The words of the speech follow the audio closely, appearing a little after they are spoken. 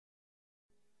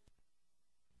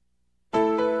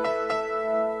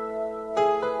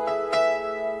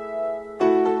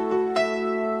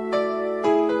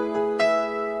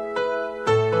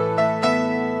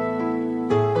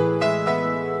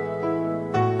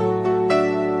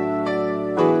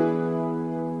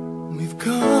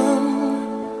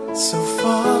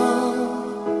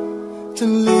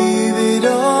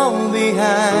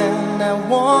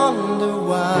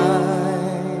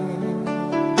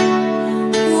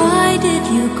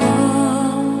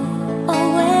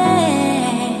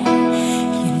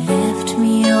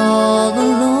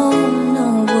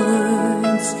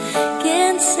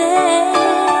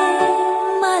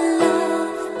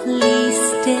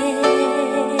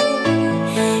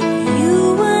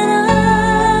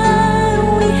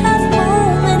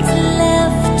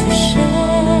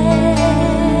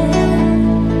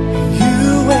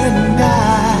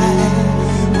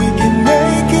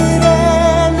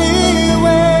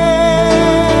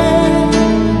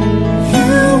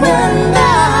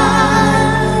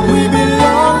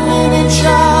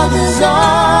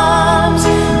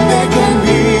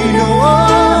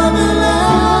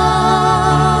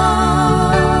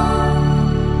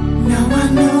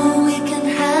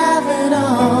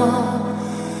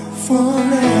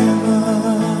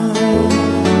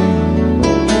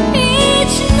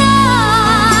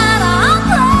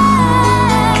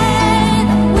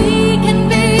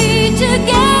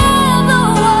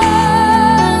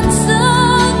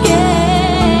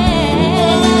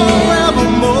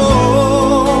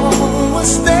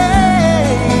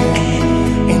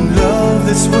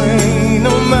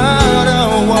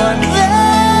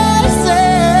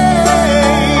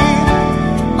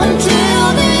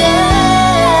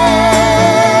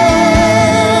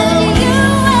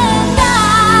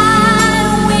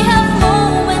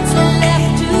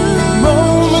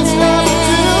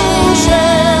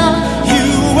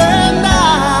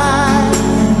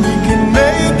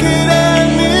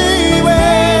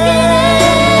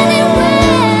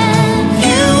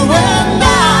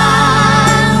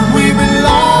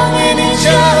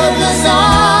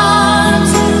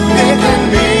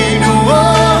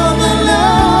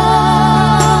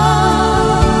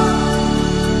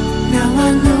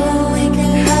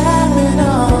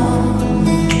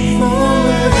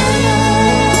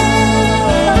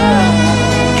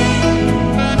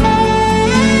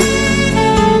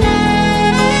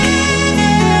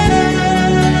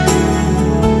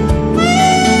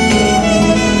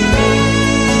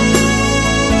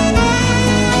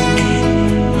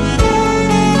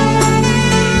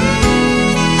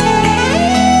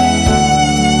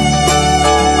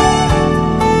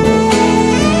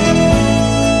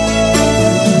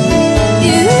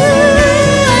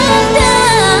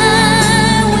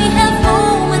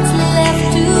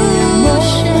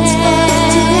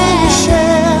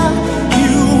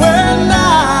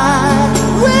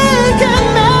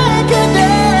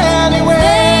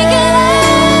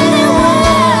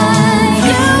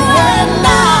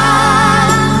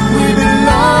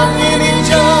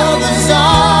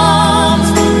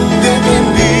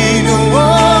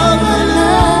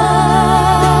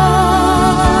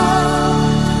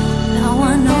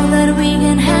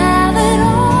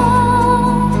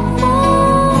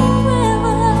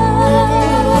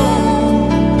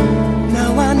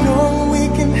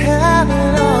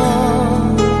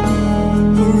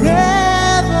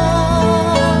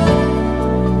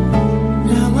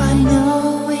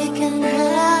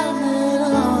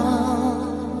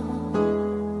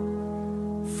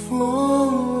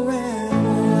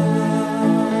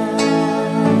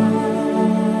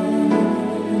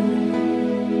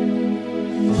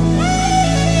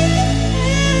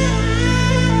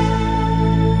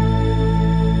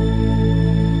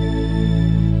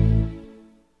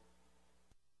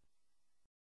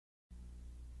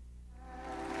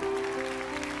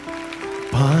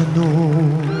Paano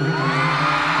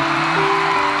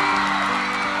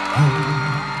ang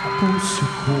puso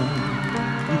kong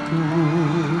ito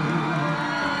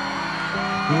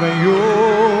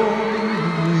ngayon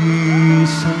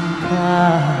isang ka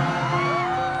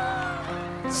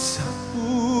sa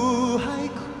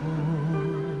buhay ko?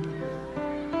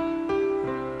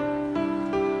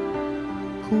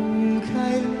 Kung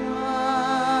kailan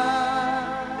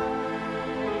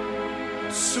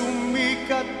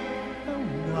sumikat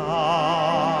ang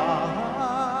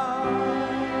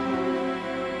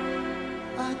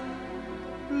at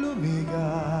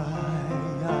lumigaya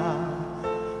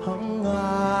ang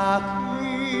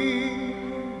aking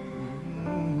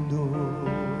mundo,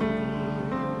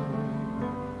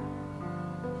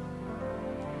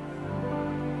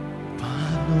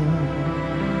 paano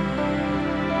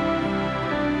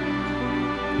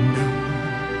ng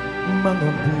mga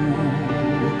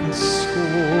bukas ko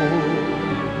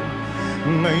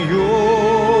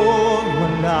ngayon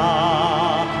wala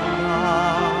ka na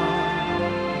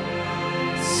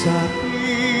sa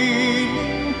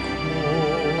piling ko?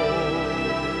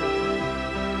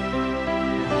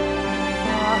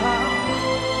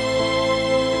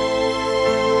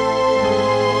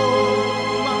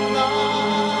 Mga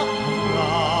pangako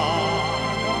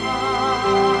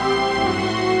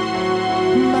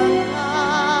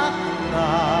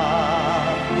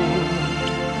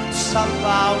sa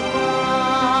bawat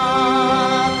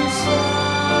isa,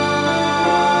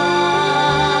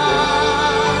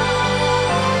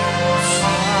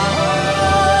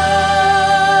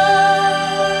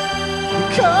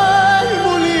 kay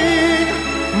muling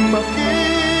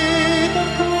makita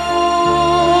ko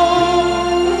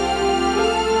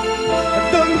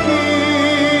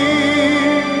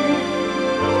damhin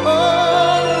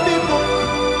ang tibok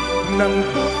ng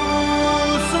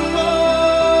puso mo.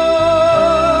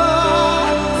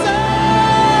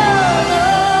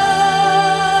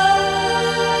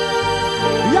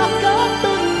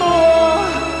 Yakapin mo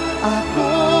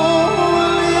ako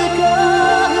uli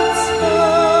kahit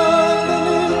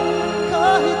sandali,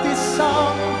 kahit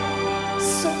isang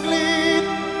saglit,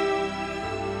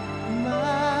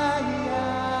 mayakap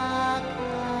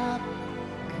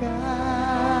ka.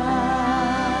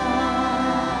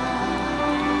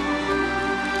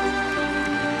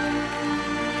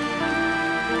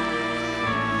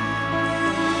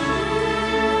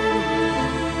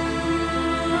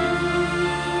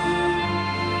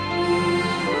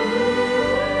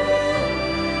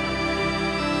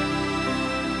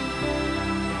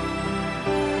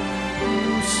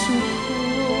 Puso ko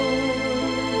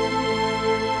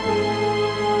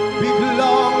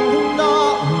biglang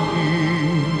naulilan,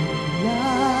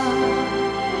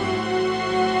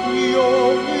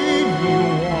 iyong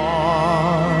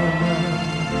iniwanan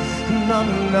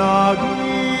ng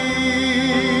nag-iisa.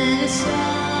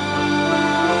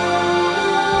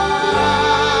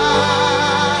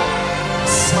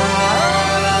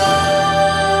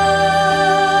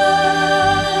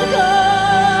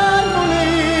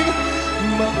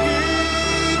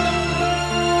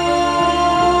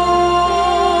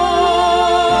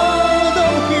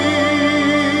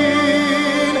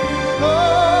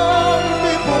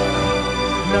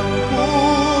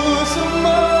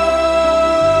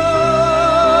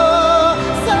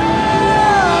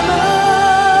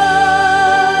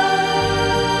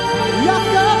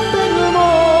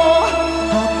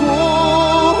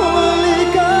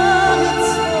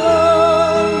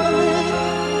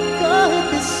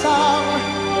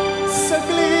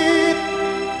 Saglit,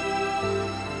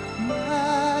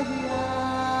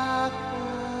 mayakap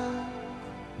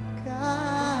ka.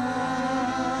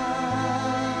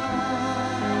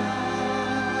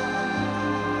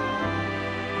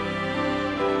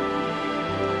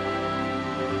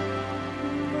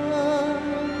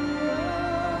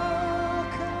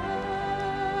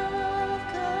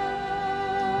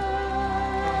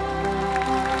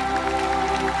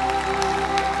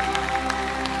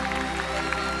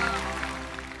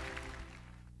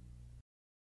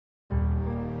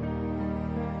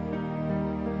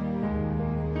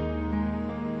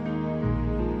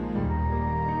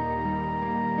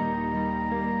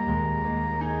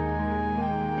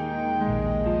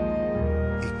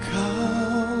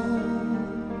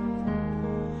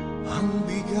 Ang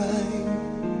bigay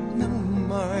ng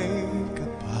may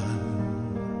kapal,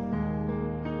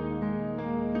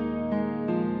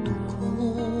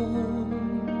 tugon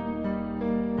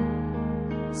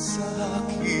sa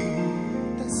aking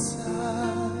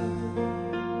dasal,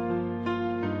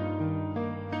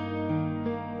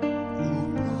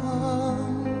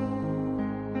 upang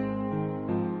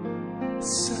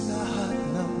sa lahat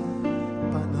ng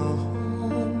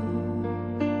panahon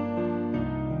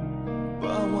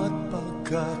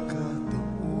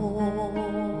pagkakataon,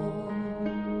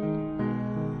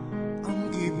 ang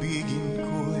ibigin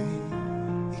ko'y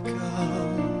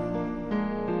ikaw.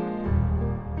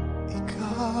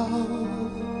 Ikaw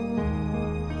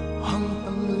ang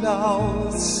panlaw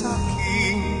sa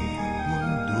aking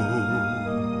mundo,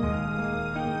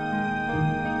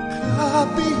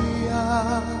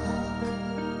 kabiyak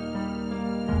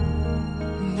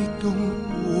nitong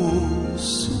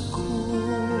puso ko.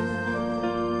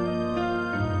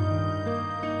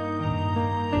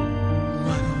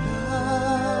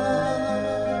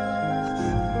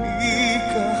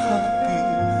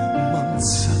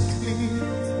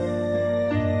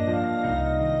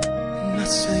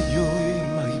 Sa'yo'y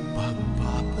may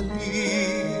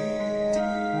pagpapalit,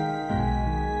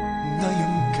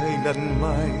 ngayon kailan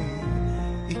may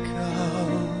ikaw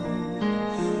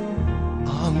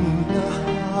ang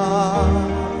lahat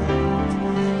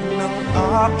ng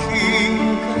aking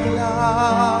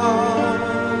galaw.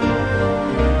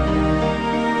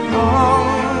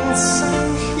 Ang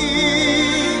sanghit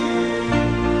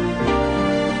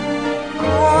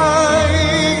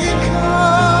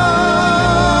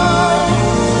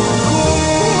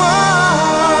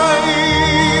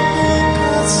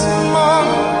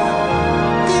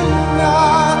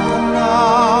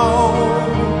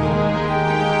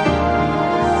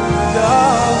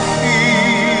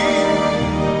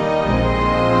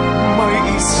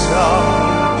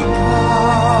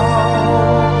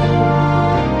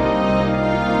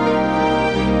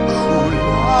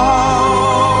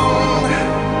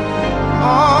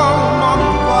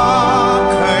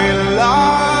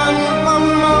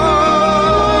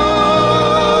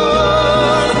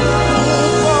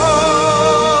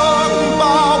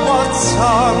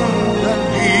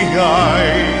ay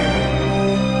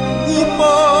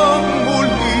upang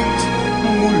mulit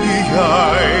muli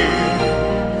ay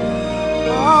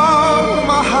ang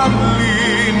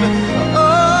mahalin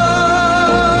ay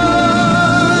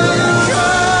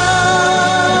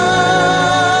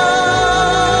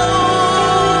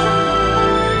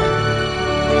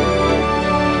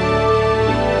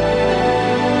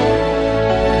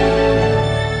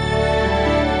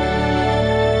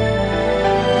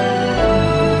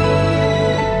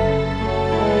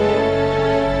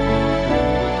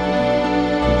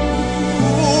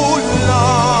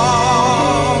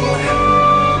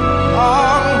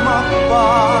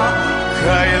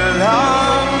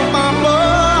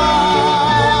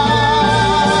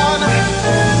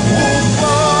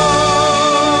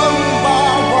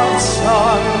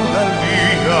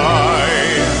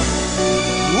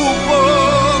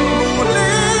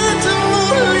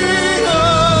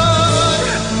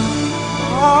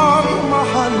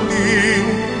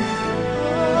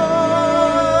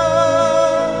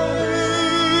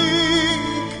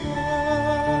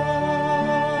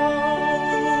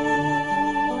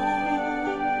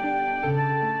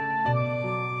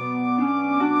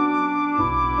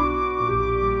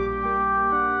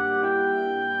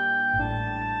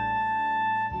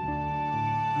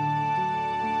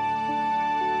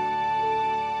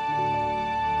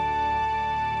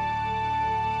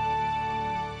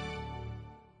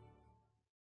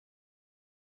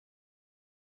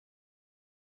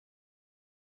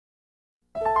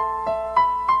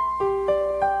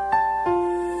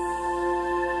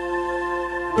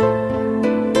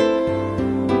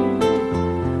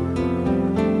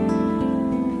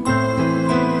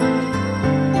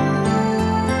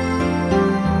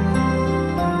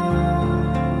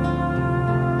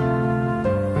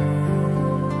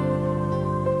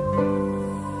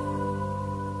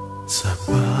sa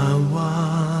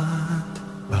bawat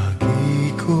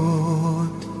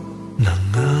pag-ikot ng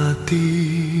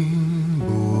ating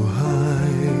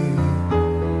buhay,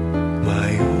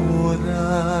 may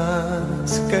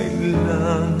oras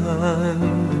kailangan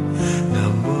na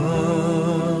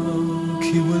maghiwalay.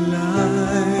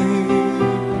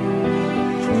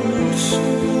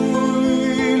 Puso'y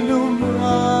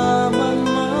lumaban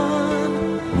man,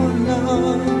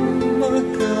 walang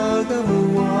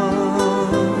magagawa.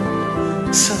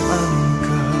 Saan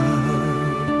ka,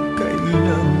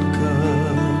 kailan ka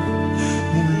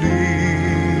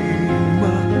muling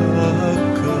mahagkan?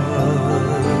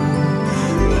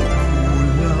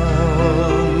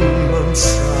 Kulang man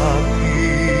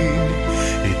sa'kin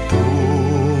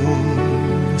itong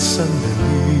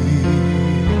sandali.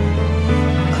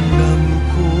 Alam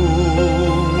ko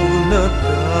na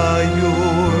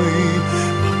tayo'y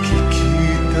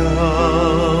makikita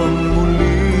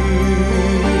muli.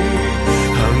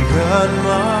 Hanggang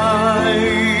may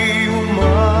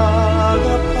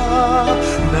umaga pa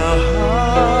na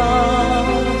hahanapin,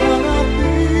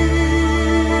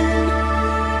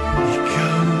 ikaw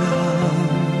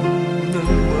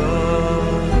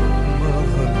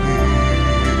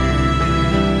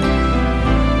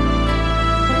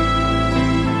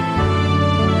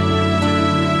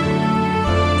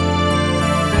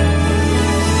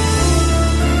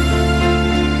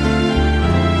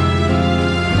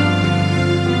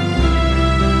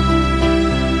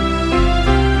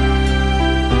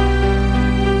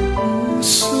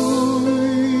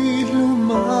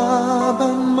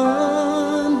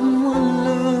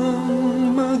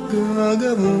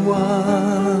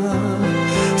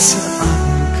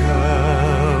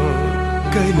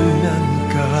kailan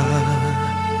ka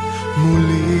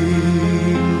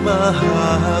muling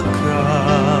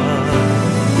mahagkan.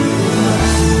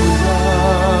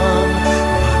 Nakulang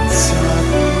man sa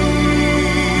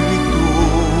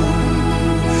itong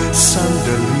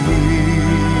sandali,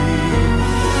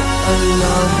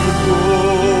 alam ko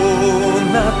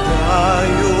na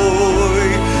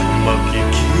tayo'y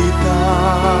magkikita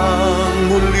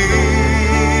muli.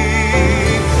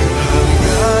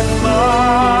 Hanggat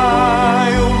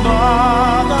may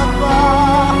umangat pa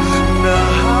na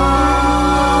harapin,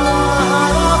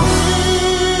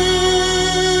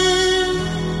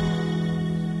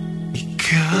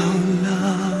 ikaw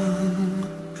lang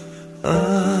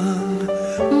ang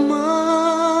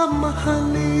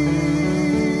mamahalin.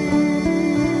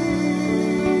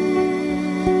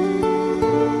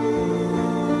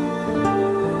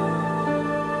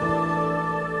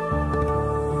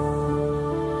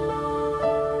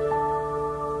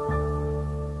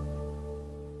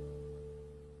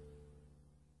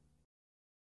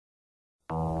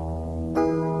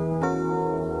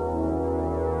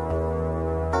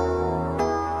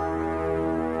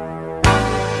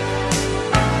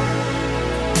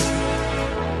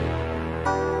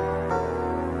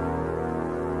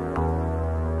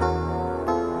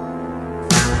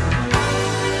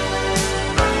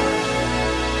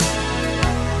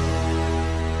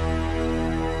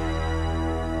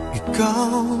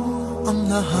 Ikaw ang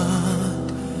lahat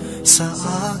sa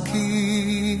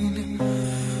akin,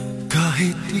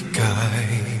 kahit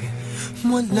ika'y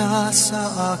wala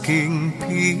sa aking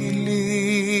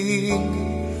piling.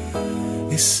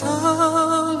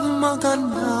 Isang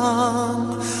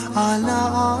magandang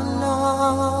alaala,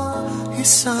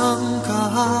 isang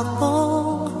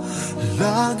kahapong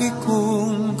lagi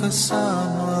kong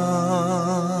kasama.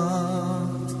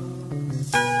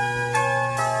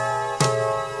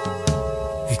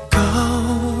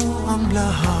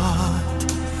 Lahat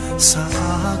sa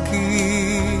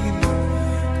akin,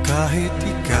 kahit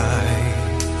ika'y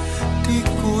di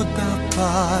ko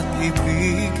dapat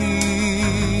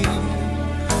ibigin.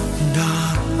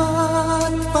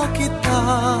 Dapat pa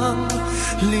kitang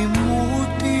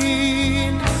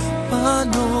limutin,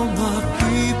 paano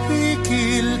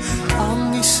mapipigil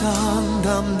ang isang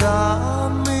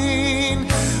damdamin?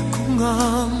 Kung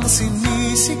ang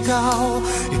sinisigaw,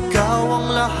 ikaw ang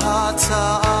lahat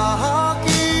sa akin.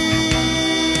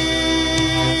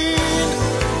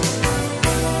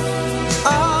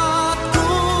 At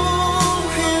kung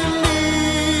hindi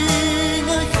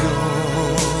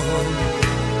ngayon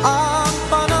ang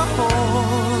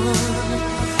panahon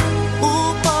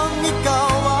upang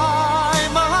ikaw ay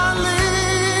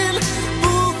mahalin,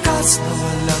 bukas na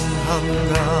walang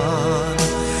hanggan,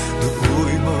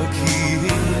 do'y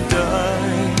maghihintay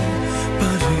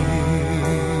pa rin.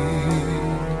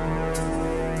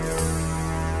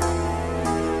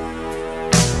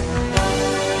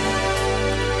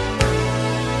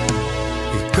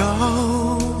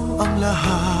 Ikaw ang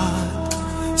lahat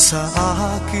sa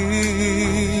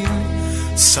akin,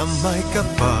 sa may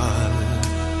kapal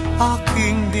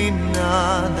aking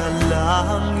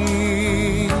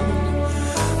dinadalangin.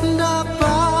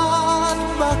 Dapat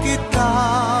ba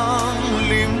kitang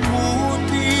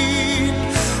limutin?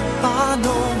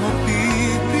 Paano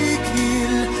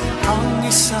mapipigil ang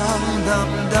isang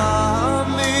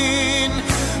damdamin?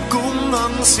 Kung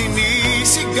ang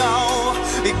sinisigaw,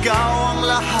 ikaw ang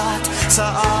lahat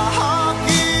sa akin.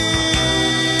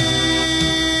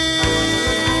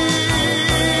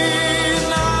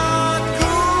 At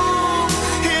kung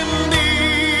hindi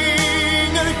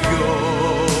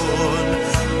ngayon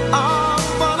ang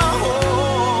panahon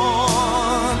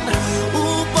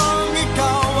upang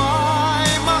ikaw ay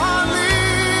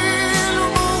mahalin,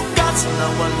 bukas na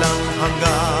walang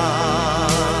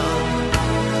hanggan,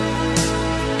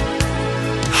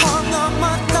 hanggang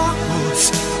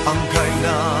matapos ang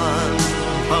kailan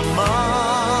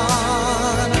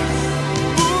paman.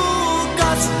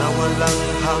 Bukas na walang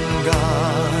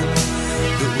hanggan,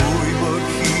 do'y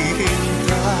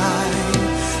maghihintay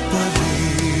pa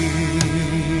rin.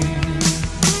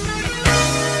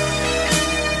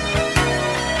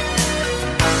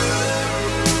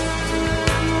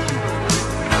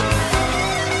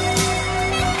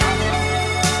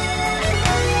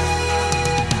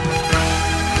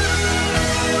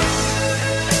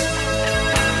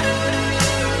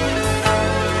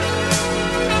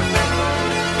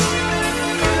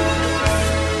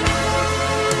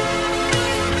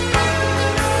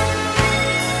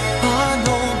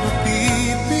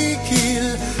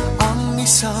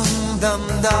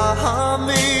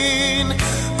 Damdamin,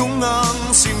 kung ang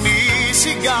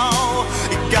sinisigaw,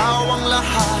 ikaw ang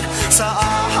lahat sa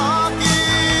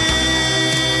akin.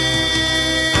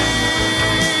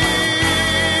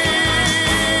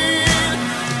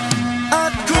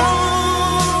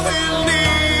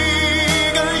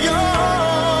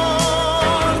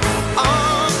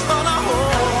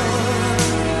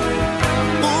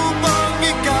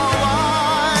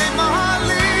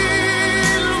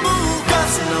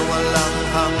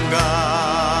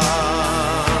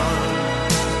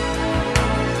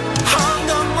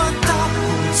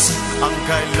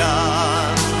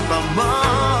 kailan pa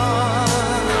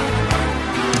man.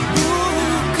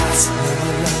 Bukas na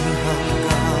walang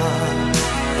hanggan,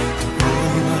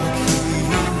 ako'y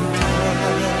maghihintay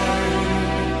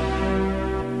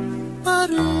pa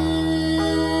rin.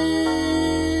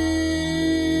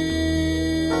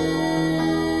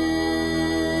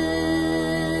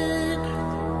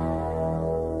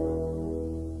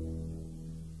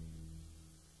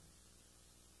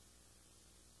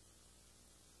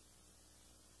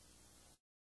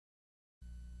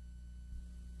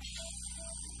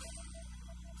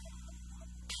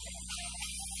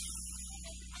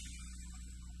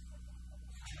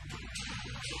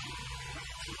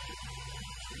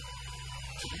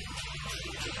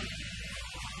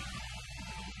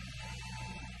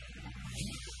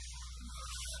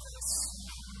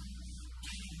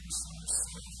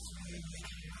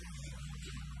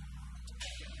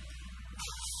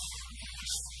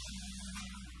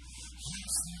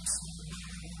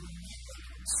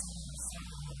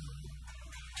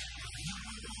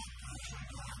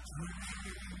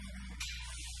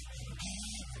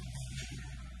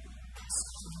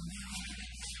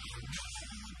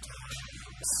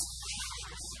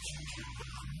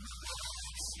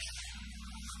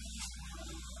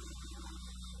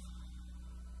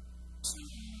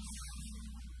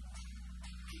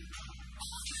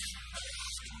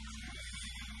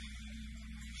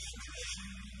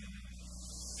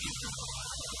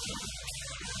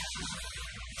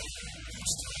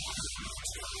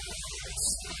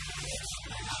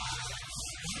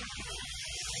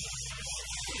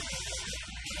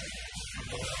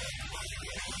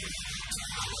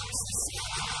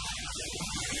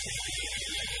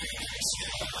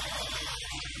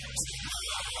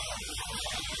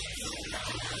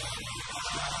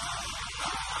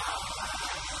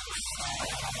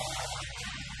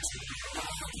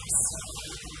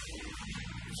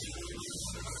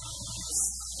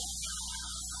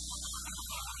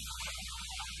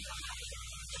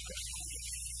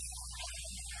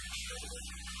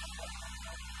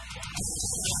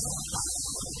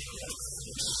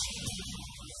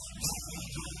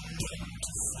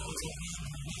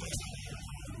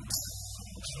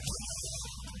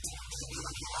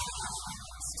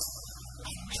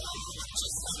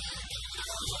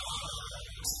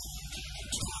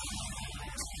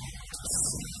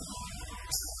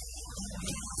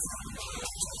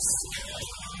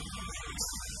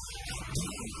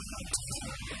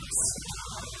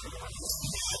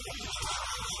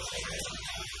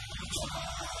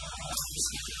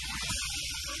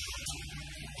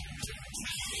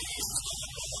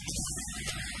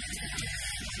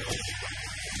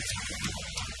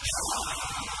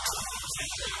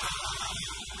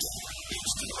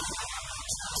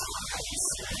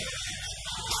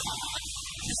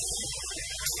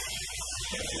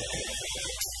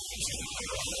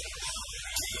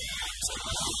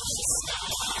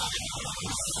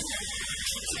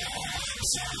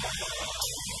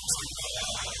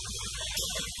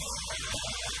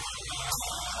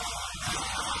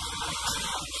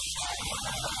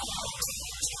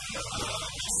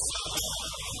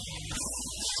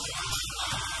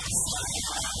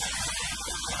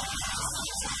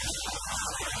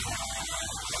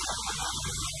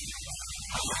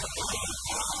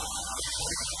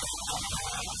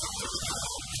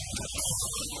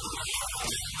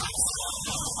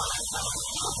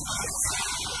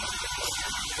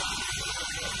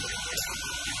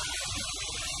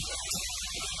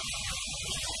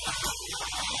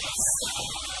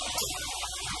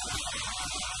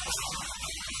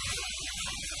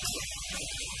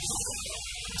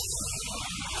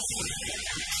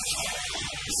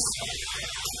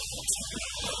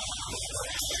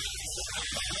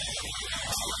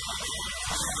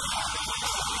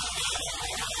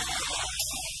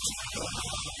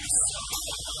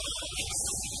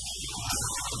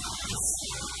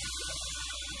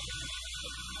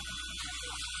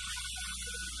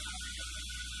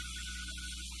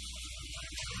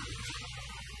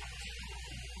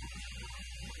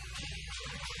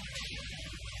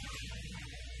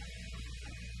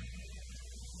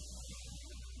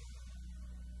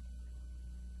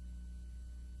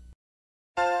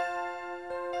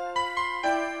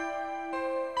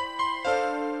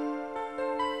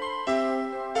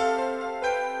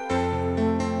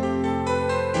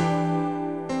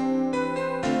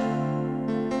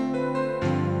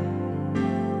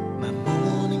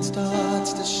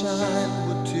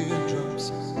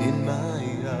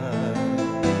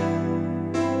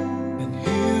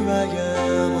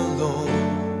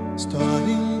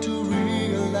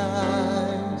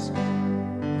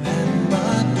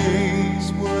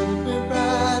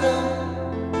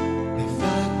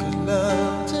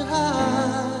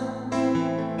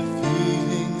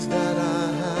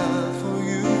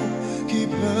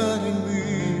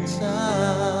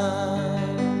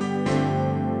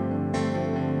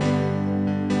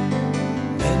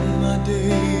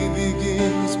 day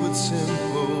begins with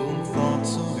simple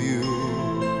thoughts of you,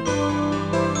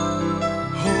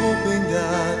 hoping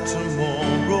that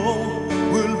tomorrow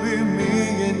will be me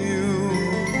and you,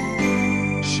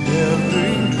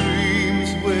 sharing dreams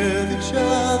with each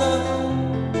other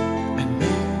and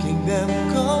making them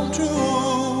come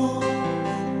true,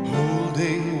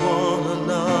 holding one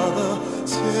another,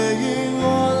 saying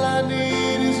all I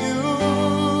need is you.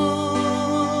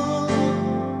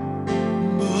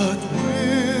 But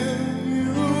will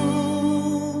you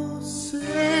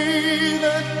say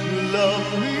that you love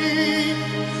me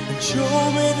and show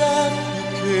me that you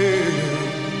care?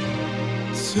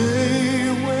 Say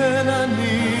when I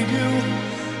need you,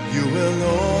 you will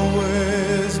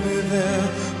always be there.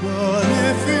 But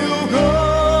if you go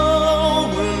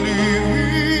and leave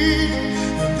me,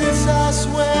 and this I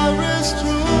swear is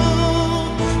true,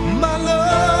 my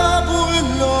love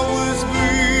will always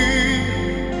be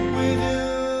with you.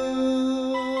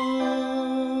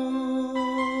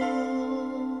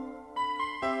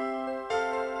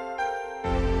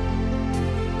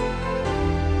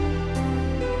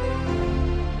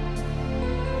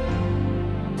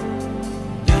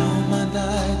 Now my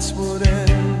nights would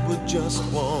end with just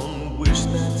one wish,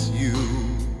 that's you,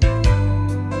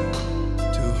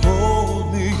 to hold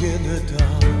me in the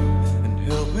dark and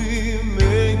help me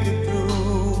make it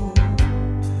through.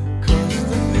 'Cause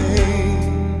the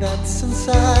pain that's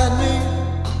inside me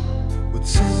would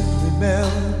simply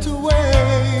melt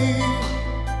away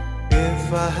if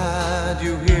I had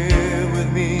you here with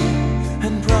me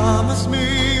and promised me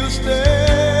you'll stay.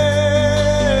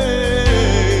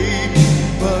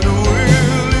 But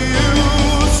will you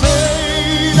say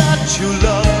that you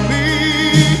love me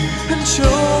and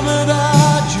show me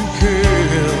that you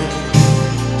care?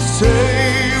 Say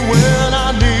when I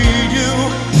need you,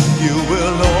 you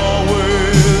will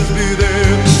always be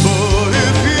there. But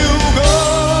if you go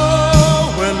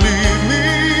and leave me,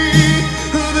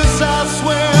 this I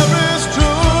swear is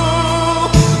true,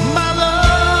 my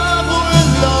love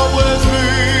will always be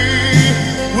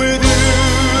with you.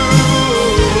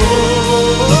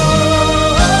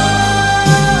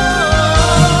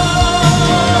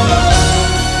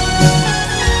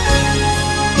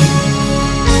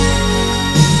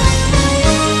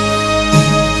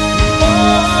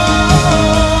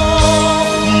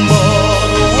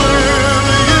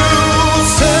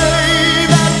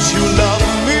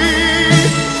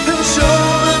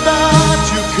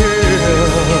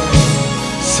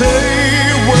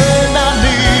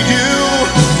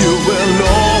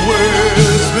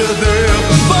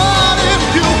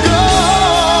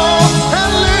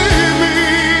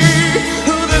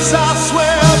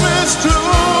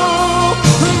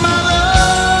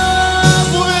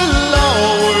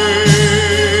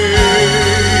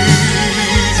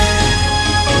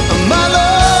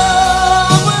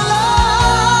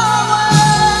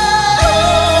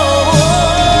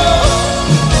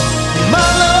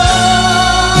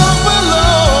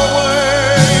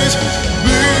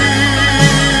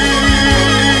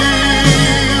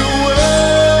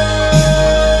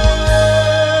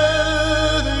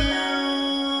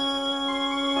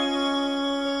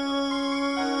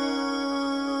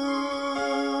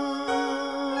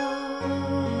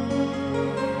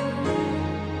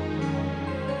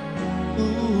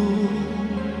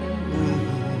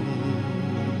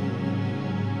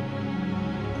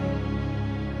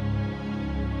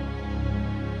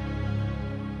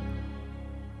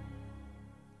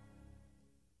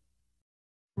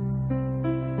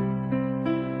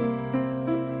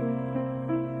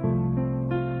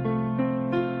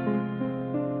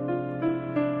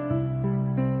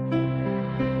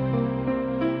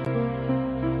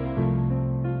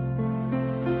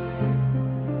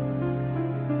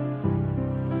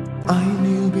 I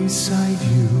kneel beside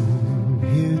you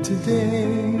here today.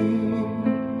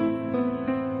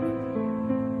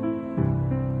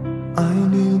 I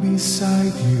kneel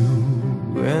beside you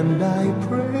and I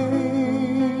pray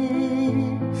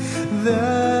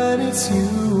that it's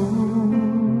you,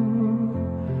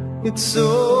 it's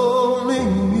only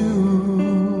you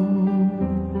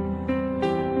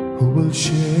who will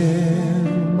share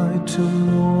my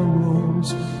tomorrows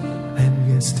and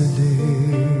yesterdays.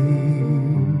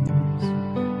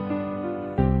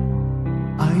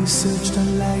 I searched a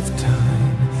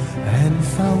lifetime and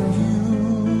found you,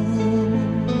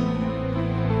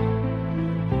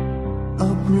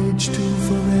 a bridge to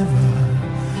forever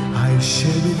I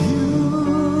share with you.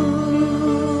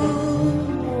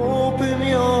 Open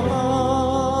your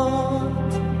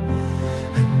heart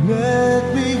and let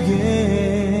me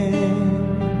in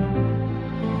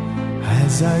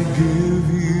as I give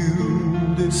you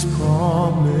this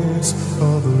promise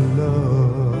of love.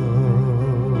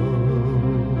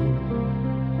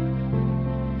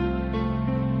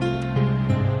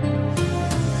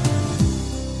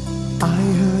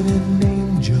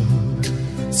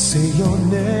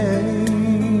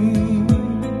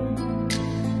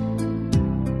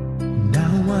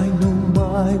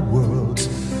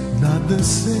 the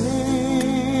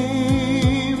same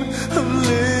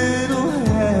little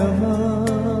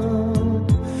heaven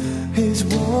is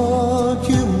what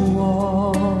you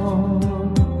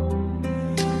want,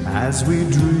 as we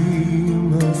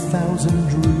dream 1,000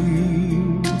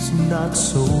 dreams not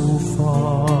so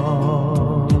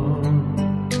far,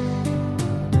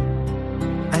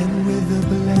 and with the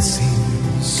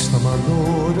blessings from our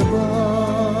Lord above,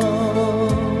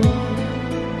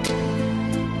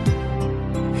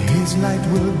 His light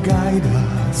will guide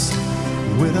us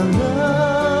with a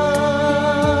love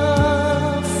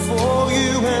for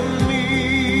you and me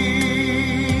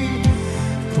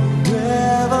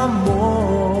forevermore,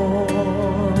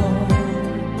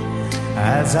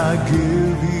 as I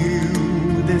give you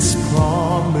this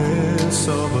promise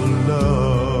of a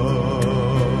love.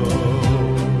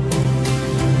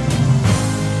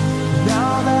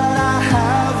 Now that I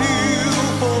have you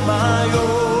for my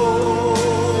own,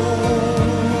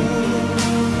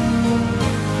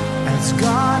 as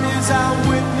God is our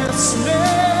witness,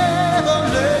 never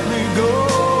let me go.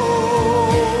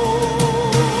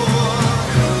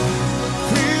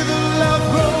 Feel the love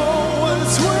grow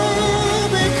as we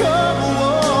become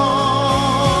one.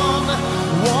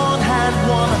 One hand,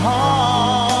 one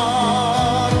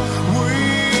heart, we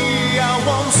are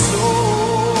one soul.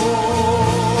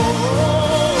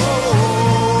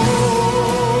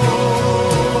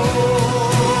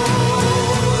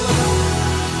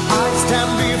 I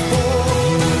stand before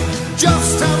you,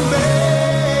 just a man.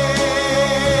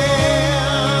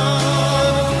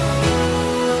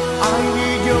 I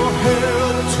need your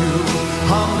help to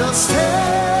understand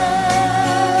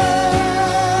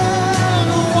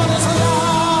what is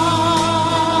life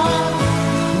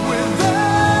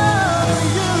without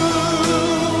you,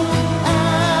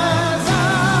 as I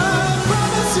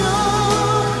promise you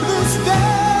this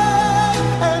day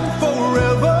and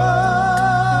forever.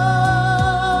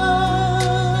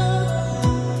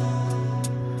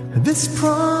 This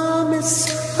promise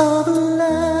of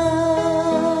love,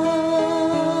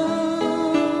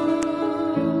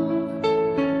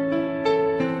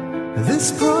 this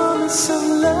promise of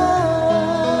love,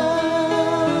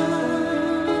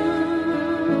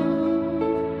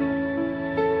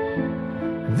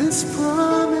 this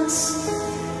promise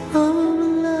of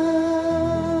love.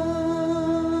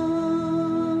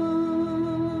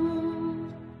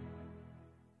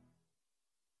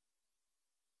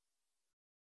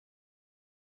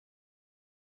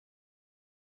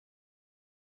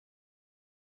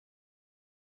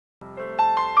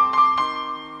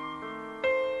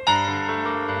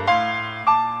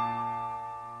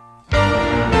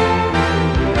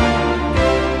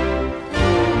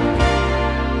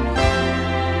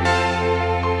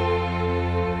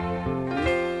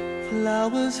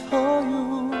 Flowers for you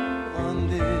on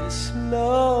this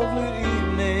lovely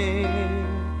evening.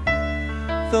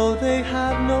 Though they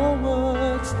have no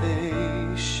words, they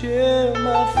share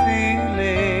my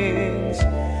feelings.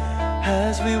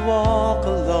 As we walk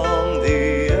along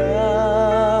the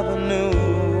avenue,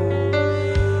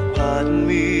 pardon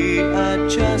me, I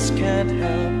just can't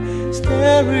help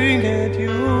staring at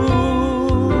you.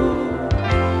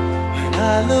 When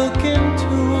I look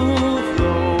into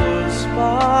those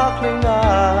sparkling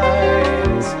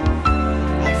eyes,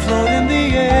 I float in the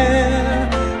air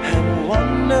and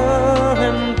wonder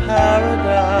in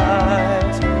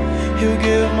paradise. You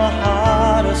give my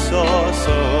heart a source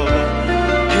of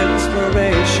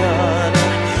inspiration.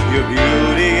 Your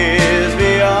beauty is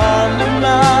beyond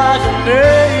imagination.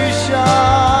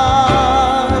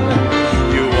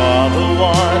 You are the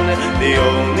one, the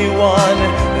only one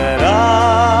that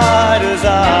I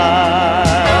desire.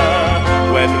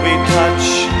 When we touch,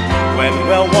 when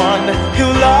we're one, you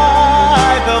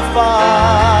light the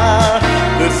fire.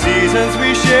 The seasons we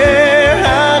share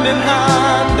hand in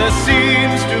hand, there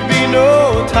seems to be no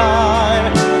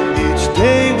time. Each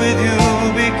day with you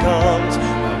becomes a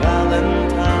Valentine.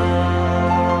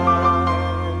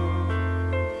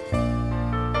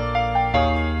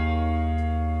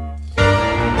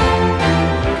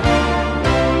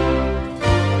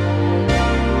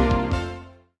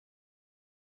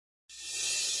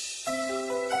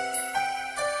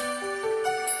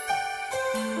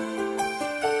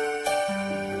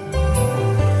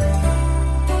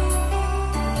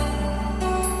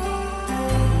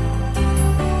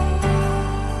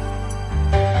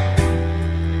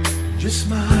 Just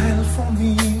smile for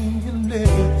me and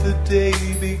let the day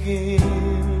begin.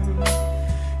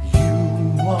 You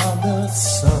are the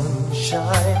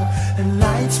sunshine and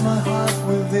lights my heart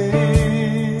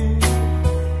within.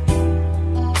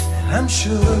 And I'm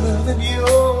sure that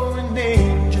you're an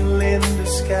angel in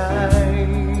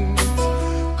disguise.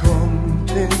 Come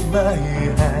take my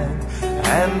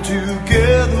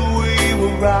together we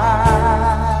will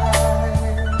ride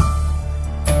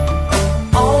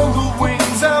on the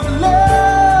wings of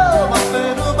love, up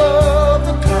and above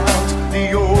the clouds. The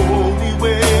only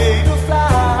way to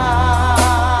fly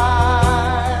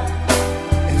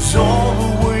is on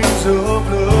the wings of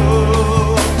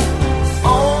love.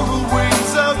 On the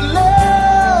wings of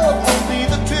love, only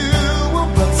the two of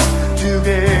us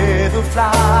together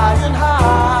flying high,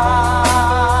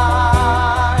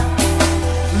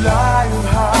 flying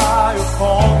high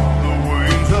upon the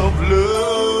wings of love.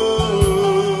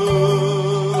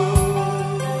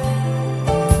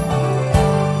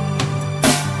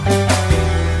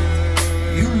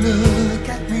 You look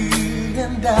at me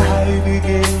and I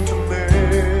begin to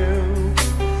melt,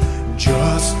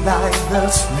 just like the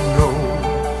snow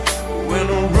when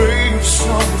a ray of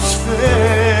sun is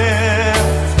felt.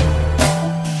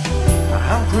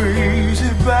 I'm crazy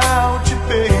about you,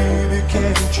 baby,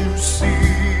 can't you see?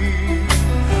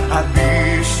 I'd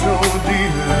be so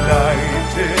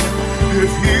delighted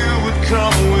if you would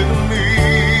come with me.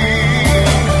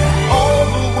 On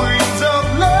the wings of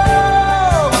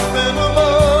love, up and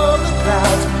above the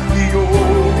clouds, the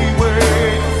only way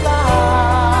to fly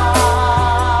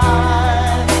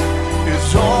is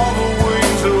on the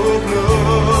wings of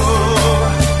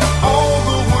love. On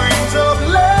the wings of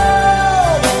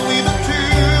love, only the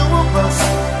two of us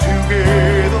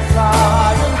together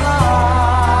flying high,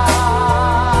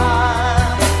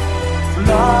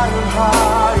 flying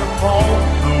high upon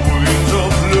the wings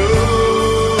of love.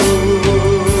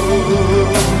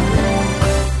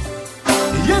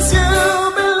 Yes, you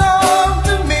belong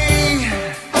to me,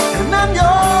 and I'm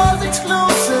yours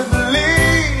exclusively.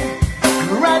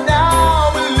 Right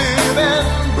now we live and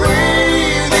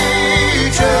breathe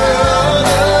each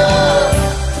other.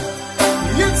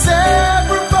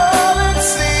 Inseparable it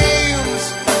seems,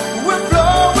 we're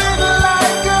flowing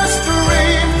like a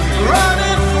stream,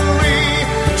 running free,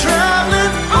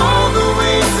 traveling on the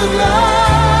wings of love.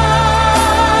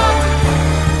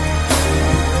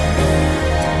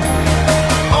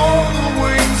 On the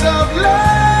wings of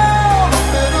love,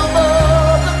 up and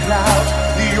above the clouds,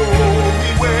 the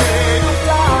only way to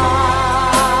fly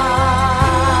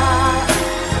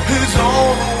is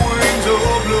on the wings of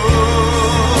love.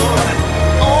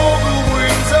 On the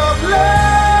wings of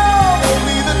love,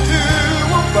 only the two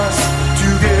of us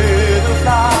together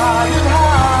flying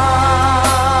high,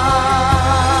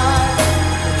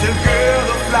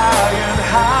 together flying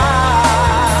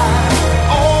high.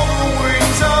 On the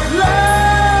wings of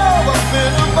love, up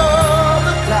and above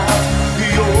the clouds, the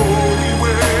only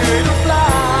way to fly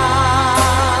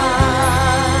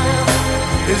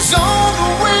is on the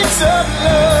wings of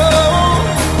love.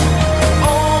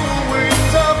 On the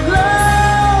wings of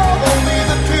love, only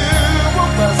the two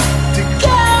of us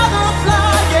together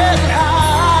flying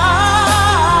high,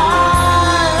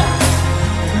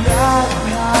 flying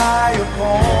high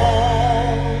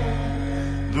upon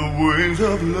the wings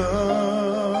of love.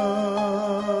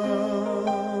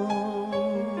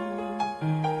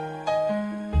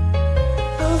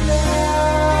 Of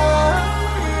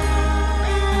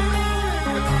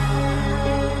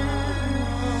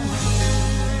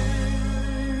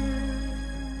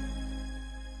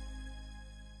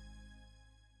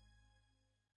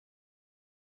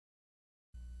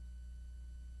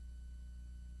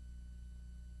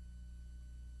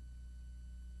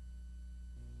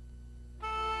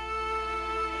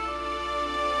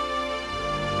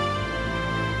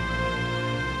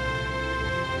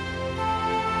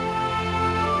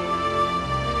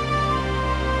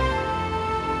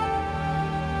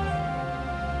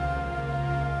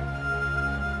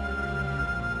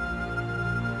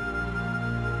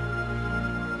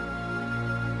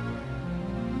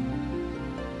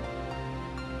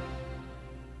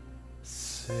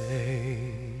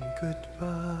Say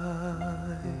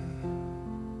goodbye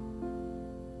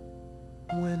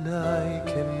when I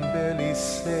can barely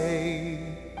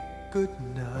say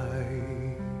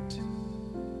goodnight.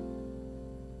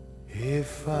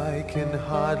 If I can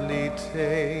hardly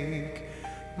take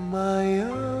my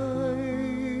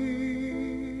eyes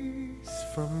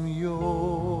from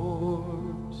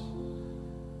yours,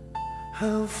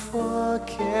 how far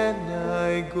can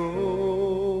I go?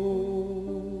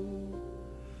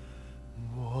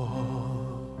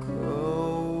 Walk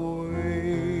away.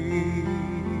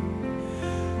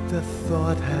 The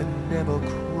thought had never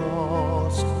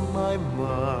crossed my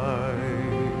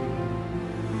mind.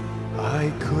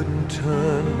 I couldn't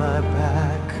turn my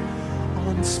back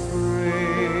on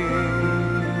spring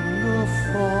or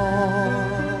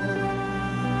fall.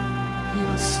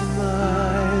 Your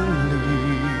smile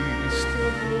least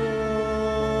of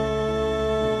all.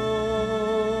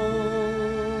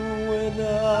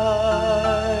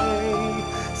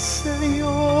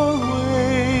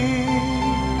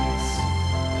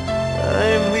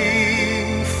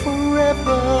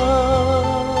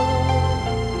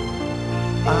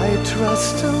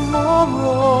 trust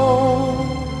tomorrow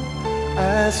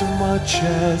as much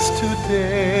as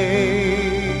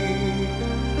today.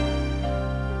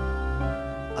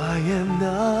 I am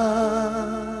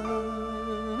not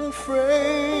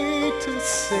afraid to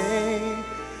say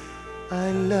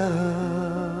I love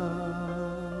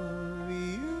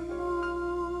you,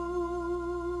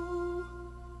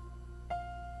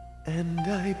 and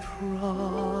I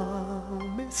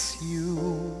promise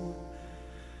you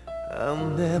I'll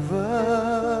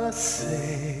never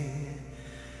say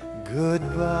goodbye.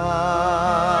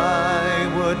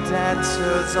 We're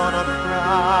dancers on a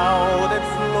crowded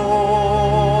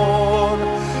floor,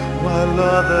 while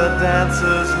other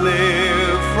dancers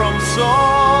live from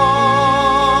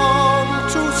song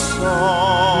to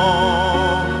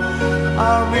song.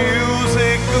 Our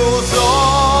music goes on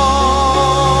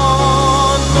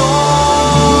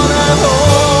and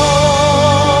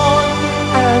on.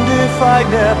 And if I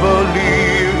never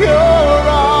leave your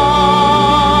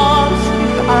arms,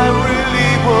 I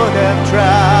really would have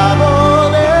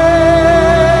traveled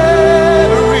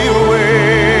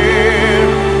everywhere,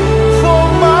 for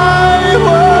my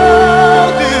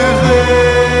world is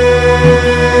there.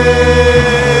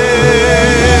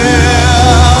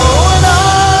 When I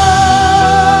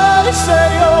say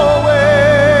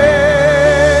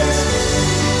always,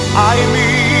 I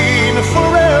mean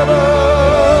forever.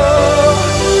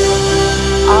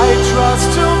 I trust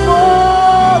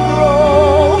tomorrow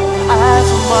as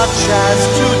much as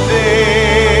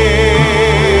today.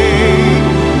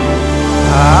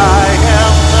 I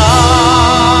am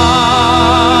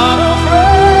not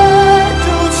afraid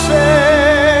to say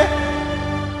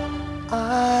I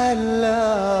love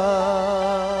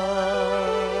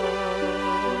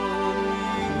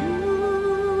you,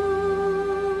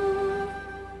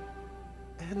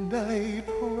 and I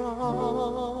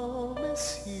promise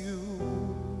you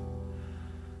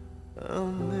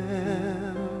I'll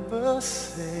never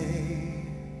say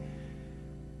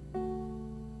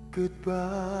goodbye.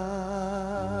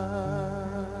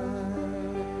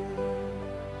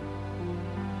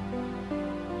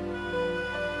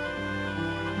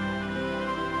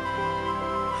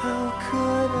 How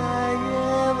could I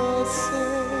ever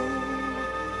say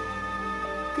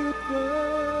goodbye?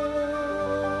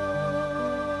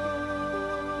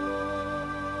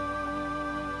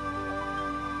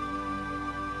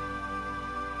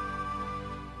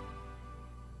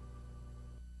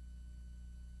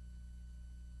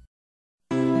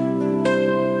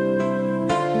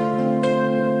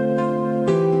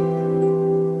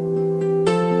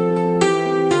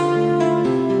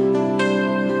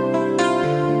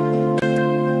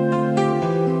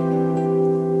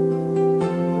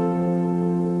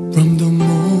 From the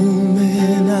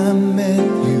moment I met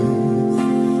you,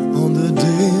 on the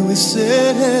day we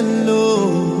said hello,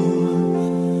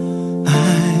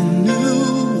 I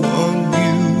knew what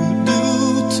you'd do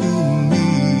to me.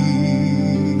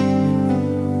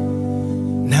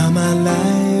 Now my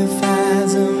life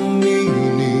has a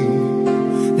meaning.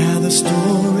 Now the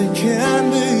story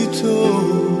can be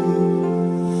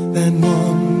told, that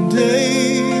one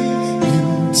day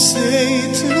you'd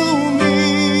say to me,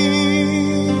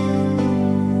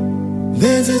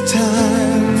 there's a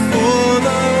time for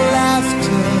the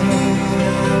laughter,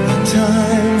 a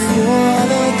time for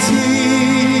the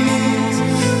tears,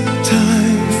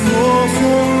 time for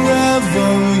forever,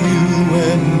 you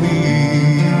and me.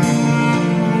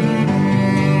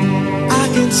 I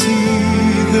can see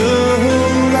the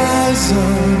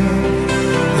horizon,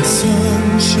 the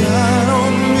sunshine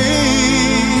on me.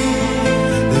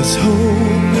 There's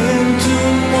hope in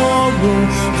tomorrow,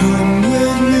 come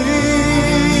with me.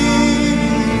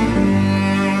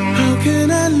 How can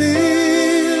I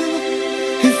live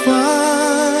if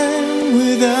I'm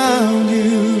without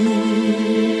you?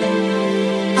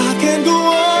 I can't go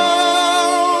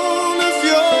on if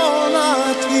you're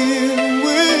not here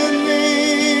with me.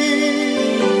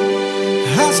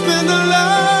 I spend a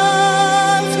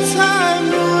lifetime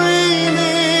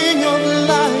dreaming of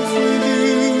life with you.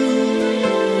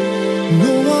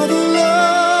 No other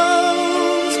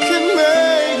love can make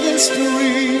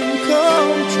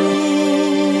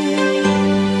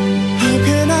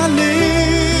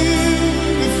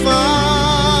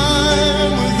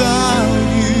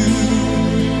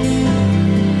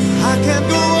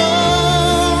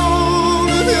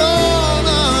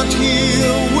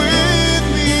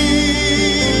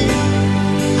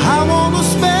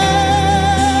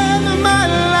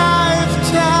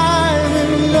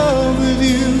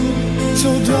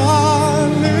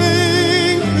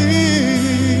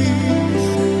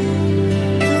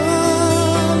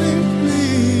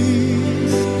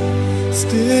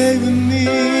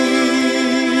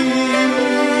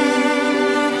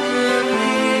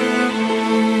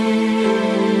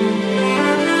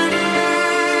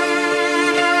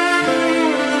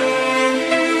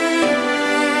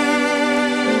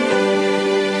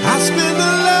spend a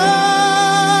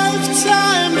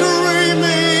lifetime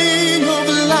dreaming of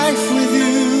life with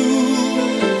you.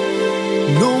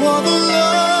 No other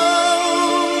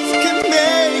love can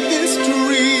make this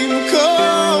dream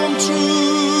come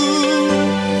true.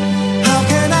 How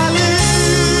can I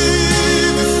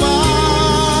live if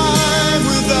I'm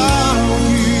without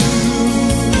you?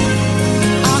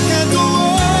 I can't go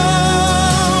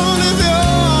on if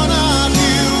you're not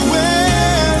here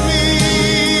with me.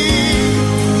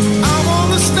 I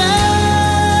wanna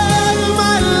spend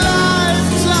my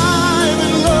lifetime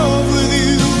in love with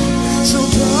you. So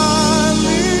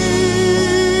darling,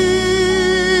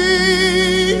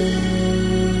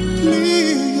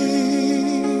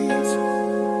 please,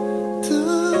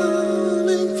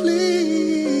 darling,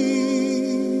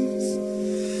 please,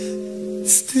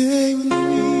 stay with me.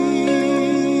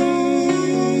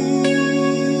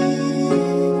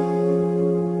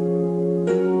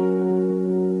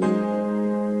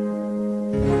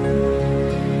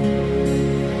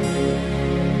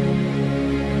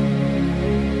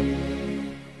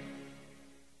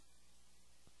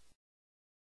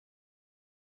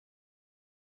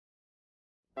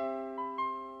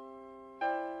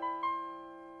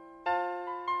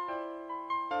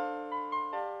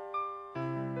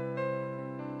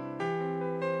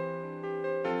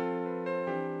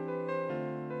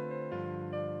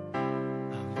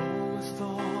 I've always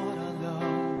thought our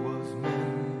love was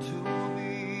meant to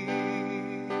be,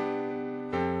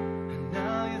 and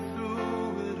now you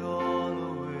threw it all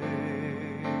away.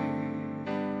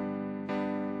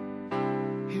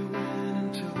 You went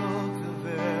and took the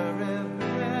very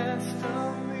best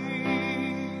of me.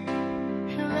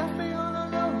 You left me all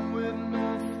alone with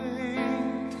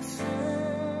nothing to say.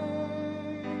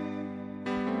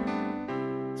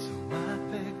 So I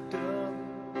picked up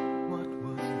what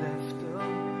was left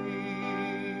of me,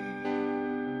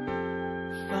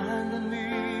 finding me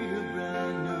a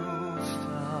brand new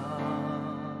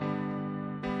start.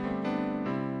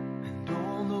 And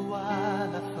all the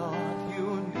while I thought you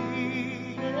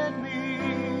needed me.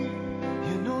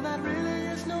 You know that really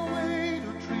is no way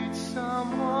to treat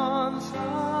someone's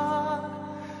heart.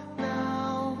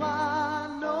 Now I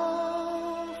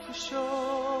know for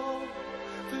sure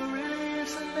there really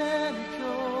isn't any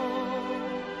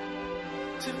cure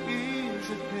to ease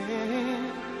the pain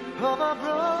of a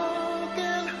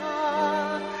broken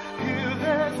heart. If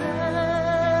there's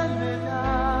any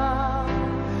doubt,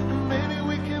 maybe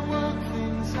we can work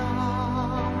things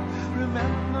out.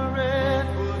 Remember it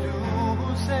was you who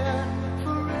said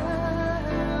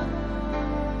forever.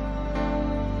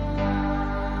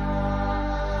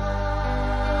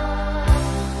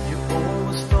 You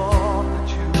always thought that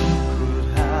you could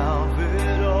have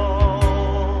it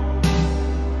all.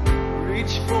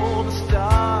 Reach for the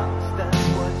stars, that's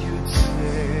what you'd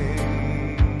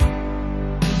say.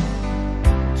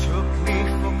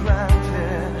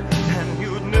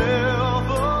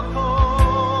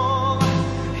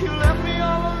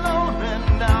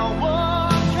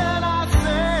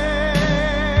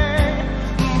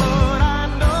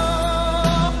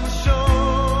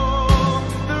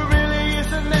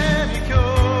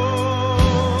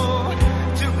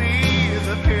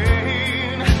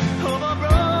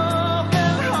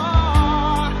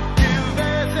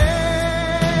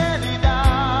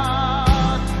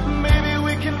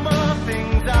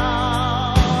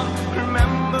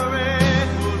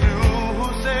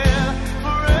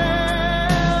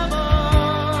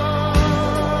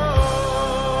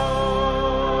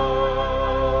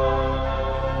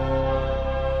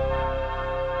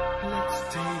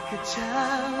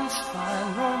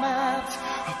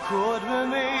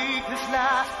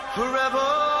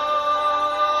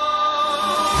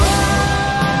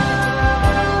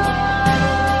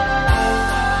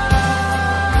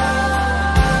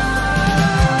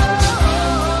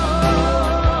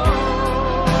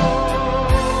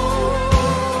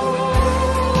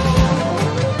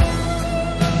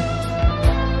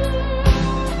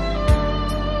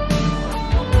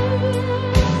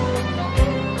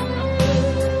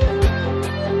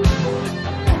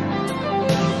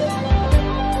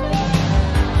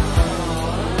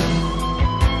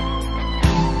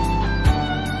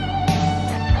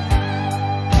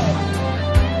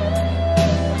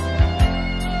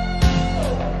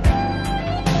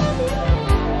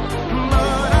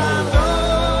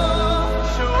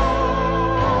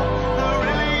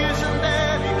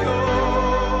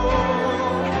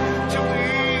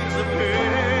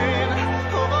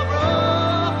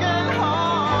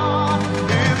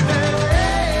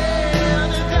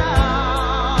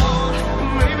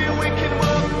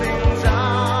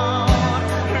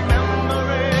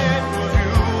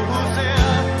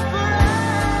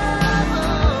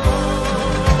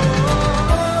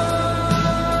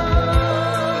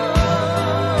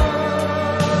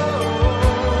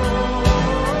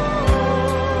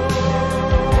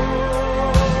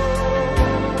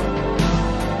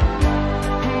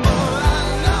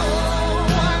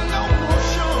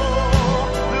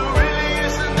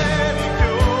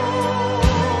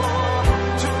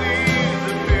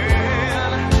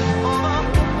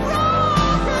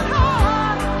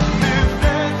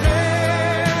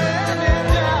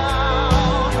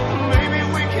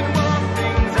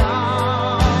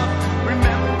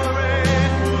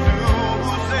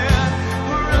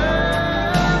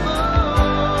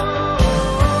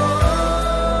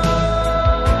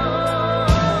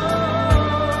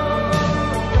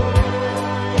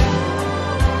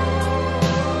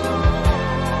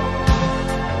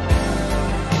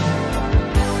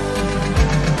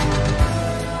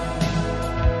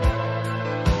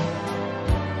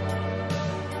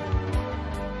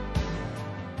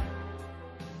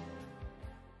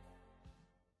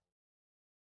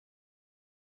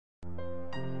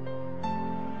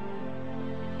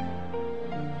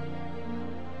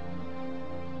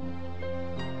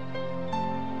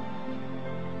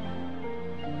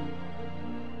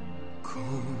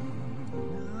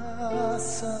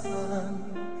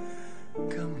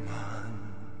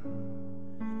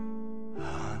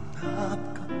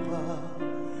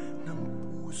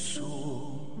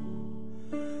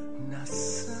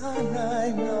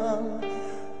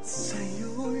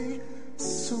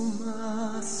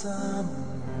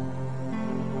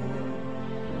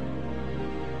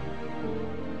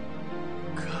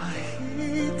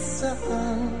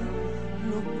 saan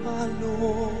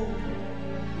lupalo,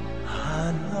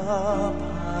 hanap-hanap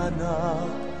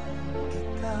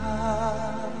kita.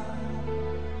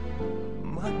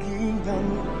 Maging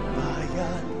ang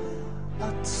bayan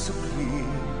at sukli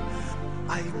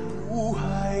ay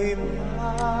buhay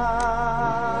pa.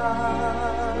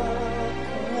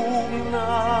 Kung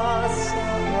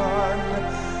nasaan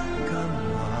ka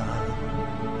man,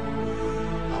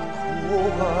 ako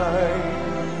ay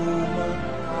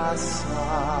umag-asa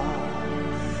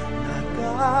na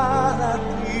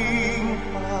darating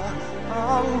pa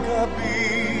ang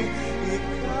gabi.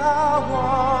 Ikaw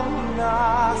ang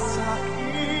nasa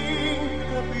aking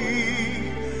tabi.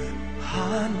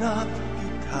 Hanap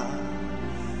kita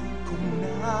kung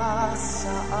nasaan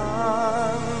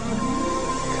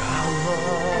ka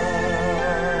man.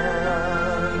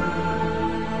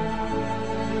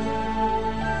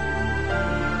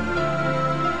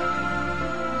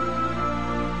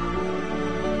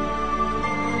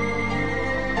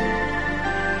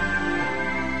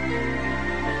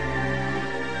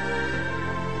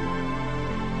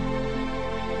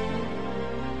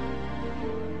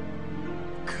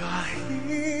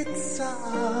 Kahit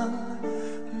saan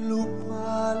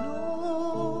lupalop,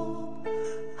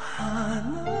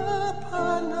 hanap-hanap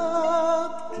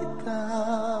kita.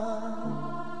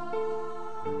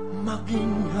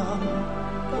 Maging ang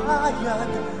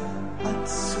bayad at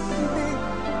sulit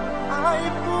ay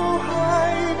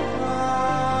buhay pa.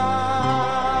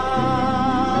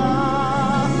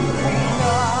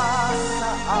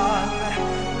 Nasaan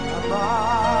ka ba?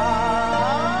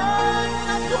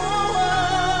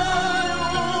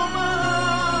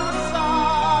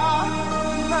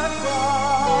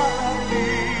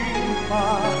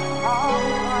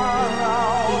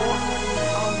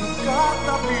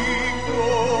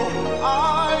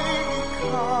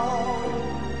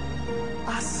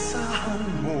 Asahan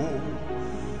mo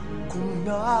kung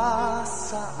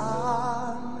nasaan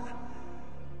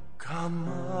ka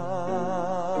man.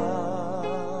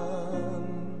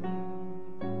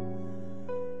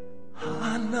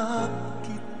 Hanap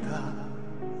kita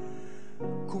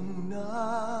kung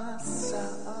nasaan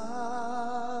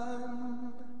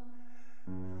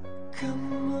ka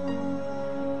man.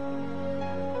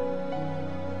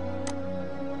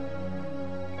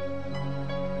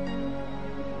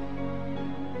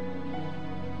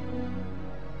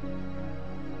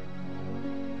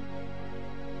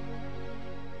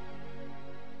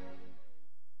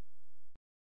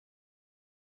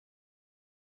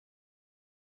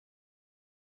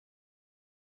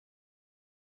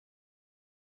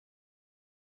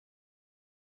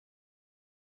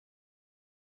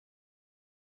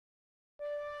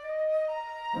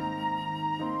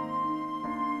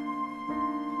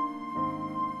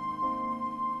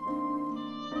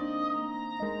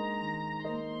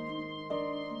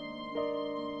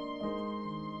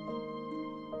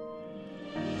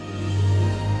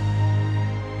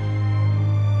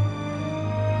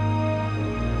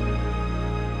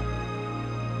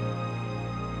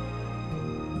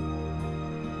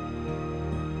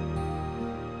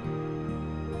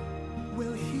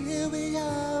 Well, here we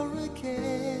are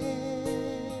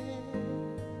again.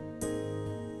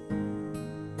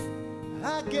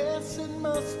 I guess it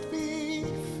must be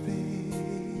fate.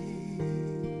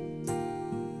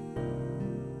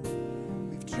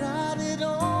 We've tried it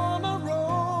on our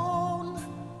own,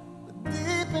 but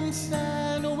deep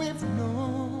inside we've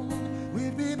known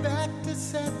we'd be back to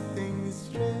set things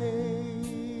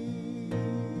straight.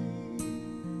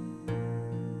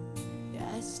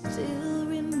 I still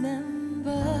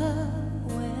remember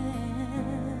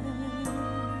when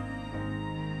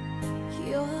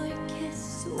your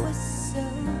kiss was so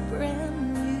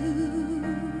brand new.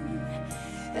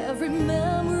 Every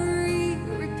memory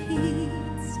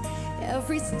repeats,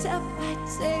 every step I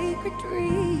take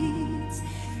retreats,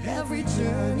 every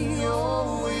journey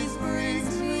always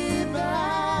brings me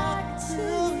back to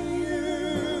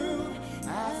you.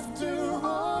 After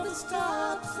all the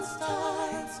stops and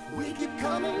starts, we keep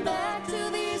coming back to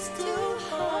these two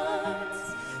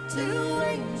hearts, two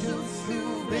angels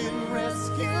who've been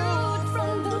rescued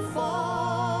from the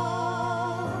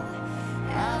fall.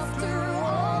 After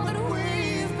all that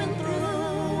we've been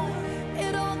through,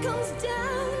 it all comes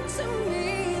down to me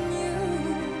and you.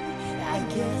 I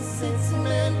guess it's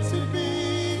meant to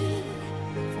be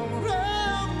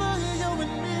forever, you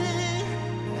and me.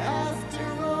 After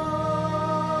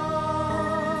all,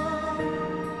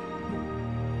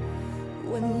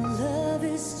 when love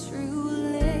is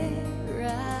truly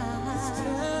right, this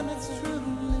time it's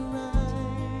truly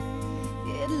right.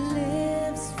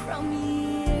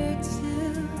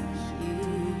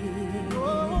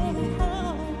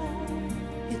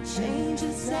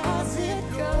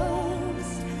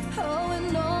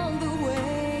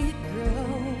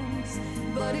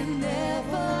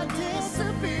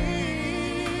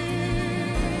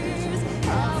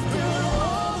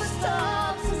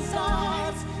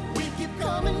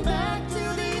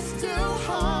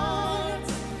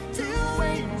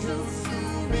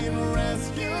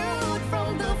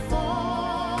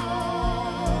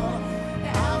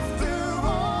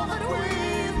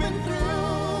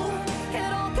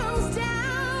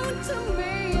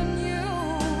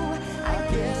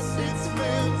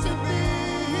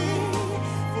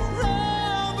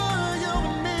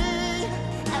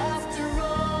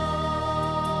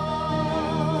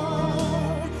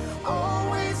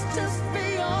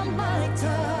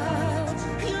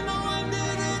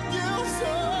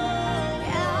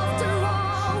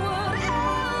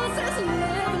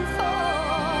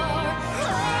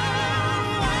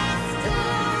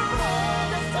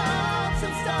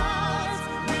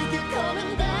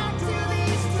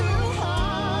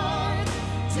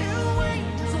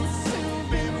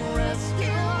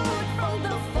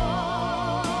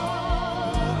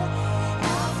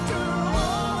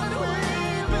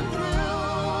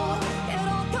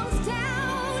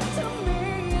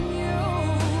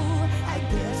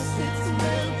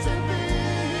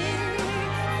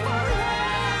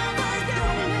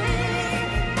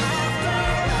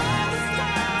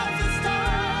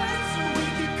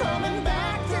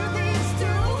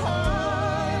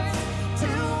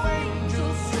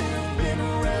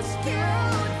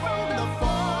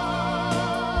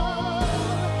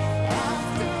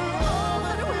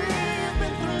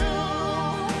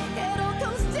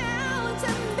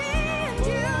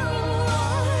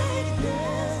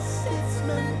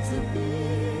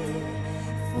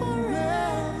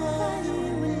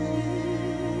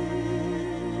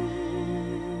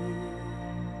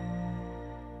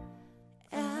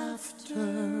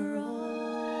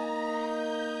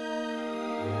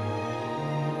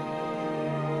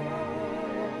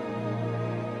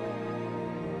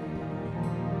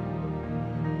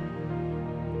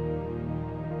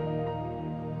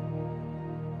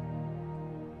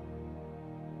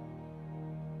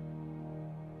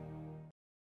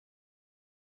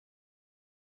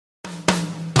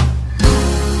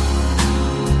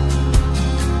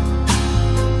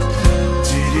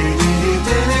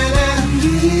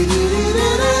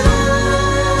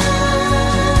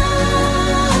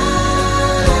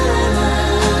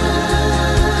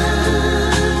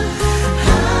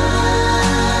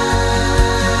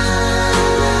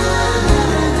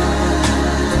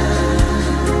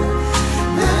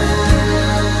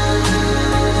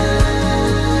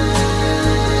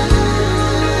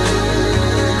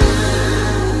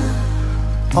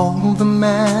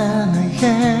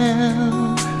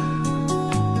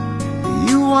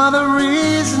 are the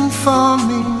reason for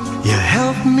me. You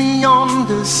help me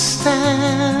understand.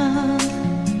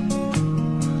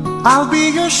 I'll be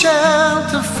your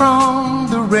shelter from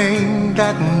the rain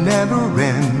that never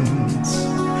ends.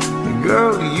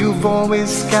 Girl, you've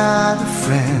always got a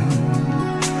friend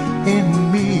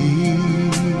in me.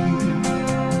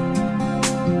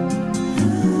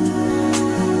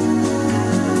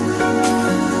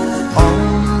 All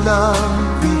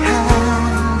love we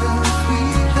had,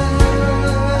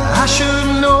 I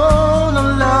should've known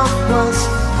our love was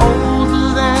older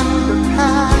than the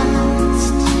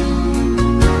past.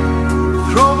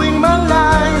 Throwing my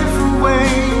life away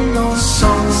on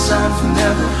songs I've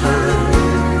never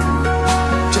heard,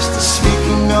 just the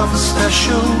speaking of a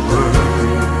special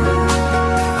word.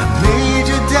 I made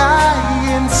you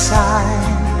die inside,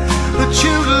 but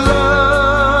you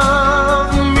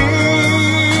love me.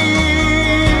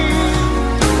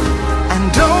 And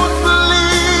don't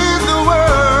believe the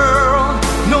world,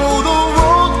 no, the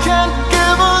world can't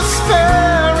give us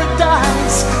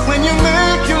paradise when you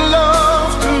make your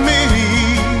love to me,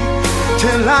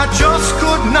 till I just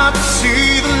could not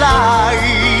see the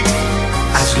light.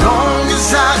 As long as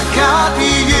I got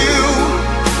you,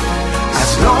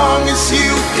 as long as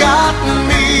you got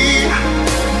me,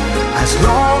 as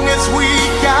long as we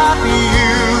got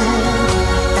you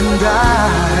and I.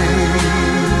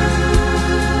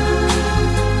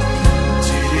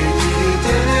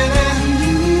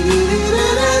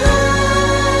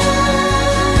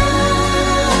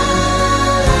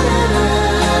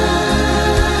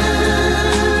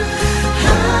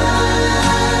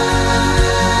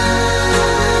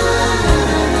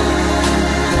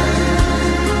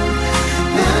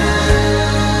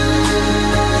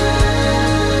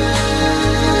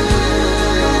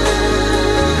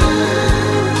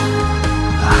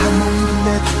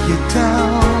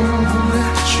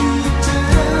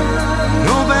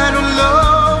 No better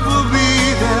love will be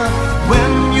there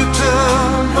when you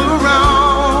turn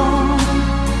around.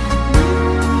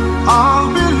 I'll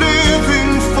be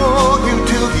living for you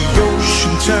till the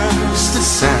ocean turns to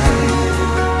sand.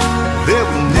 There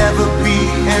will never be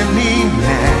any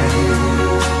man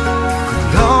could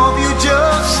love you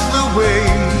just the way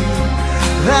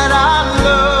that I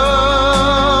love.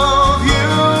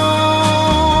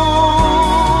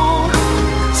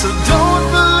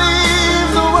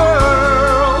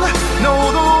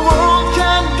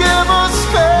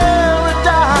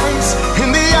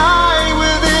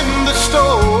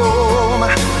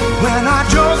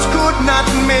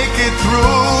 Make it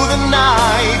through the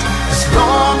night. As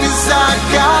long as I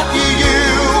got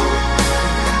you,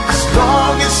 as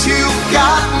long as you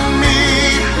got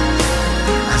me,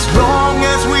 as long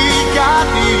as we got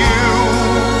you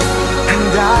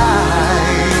and I.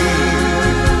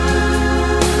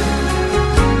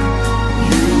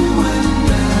 You and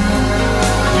I,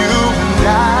 you and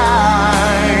I.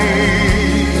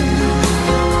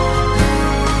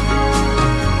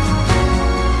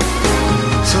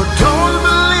 So don't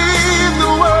believe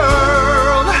the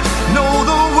world, no,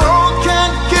 the world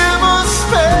can't give us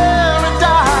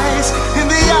paradise in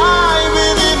the eye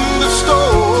within the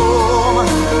storm,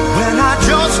 when I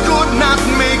just could not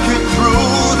make it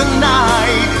through the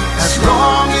night. As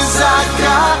long as I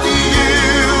got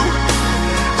you,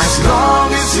 as long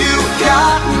as you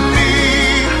got me,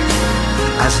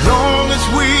 as long as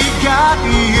we got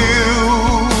you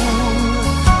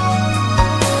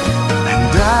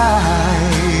and I.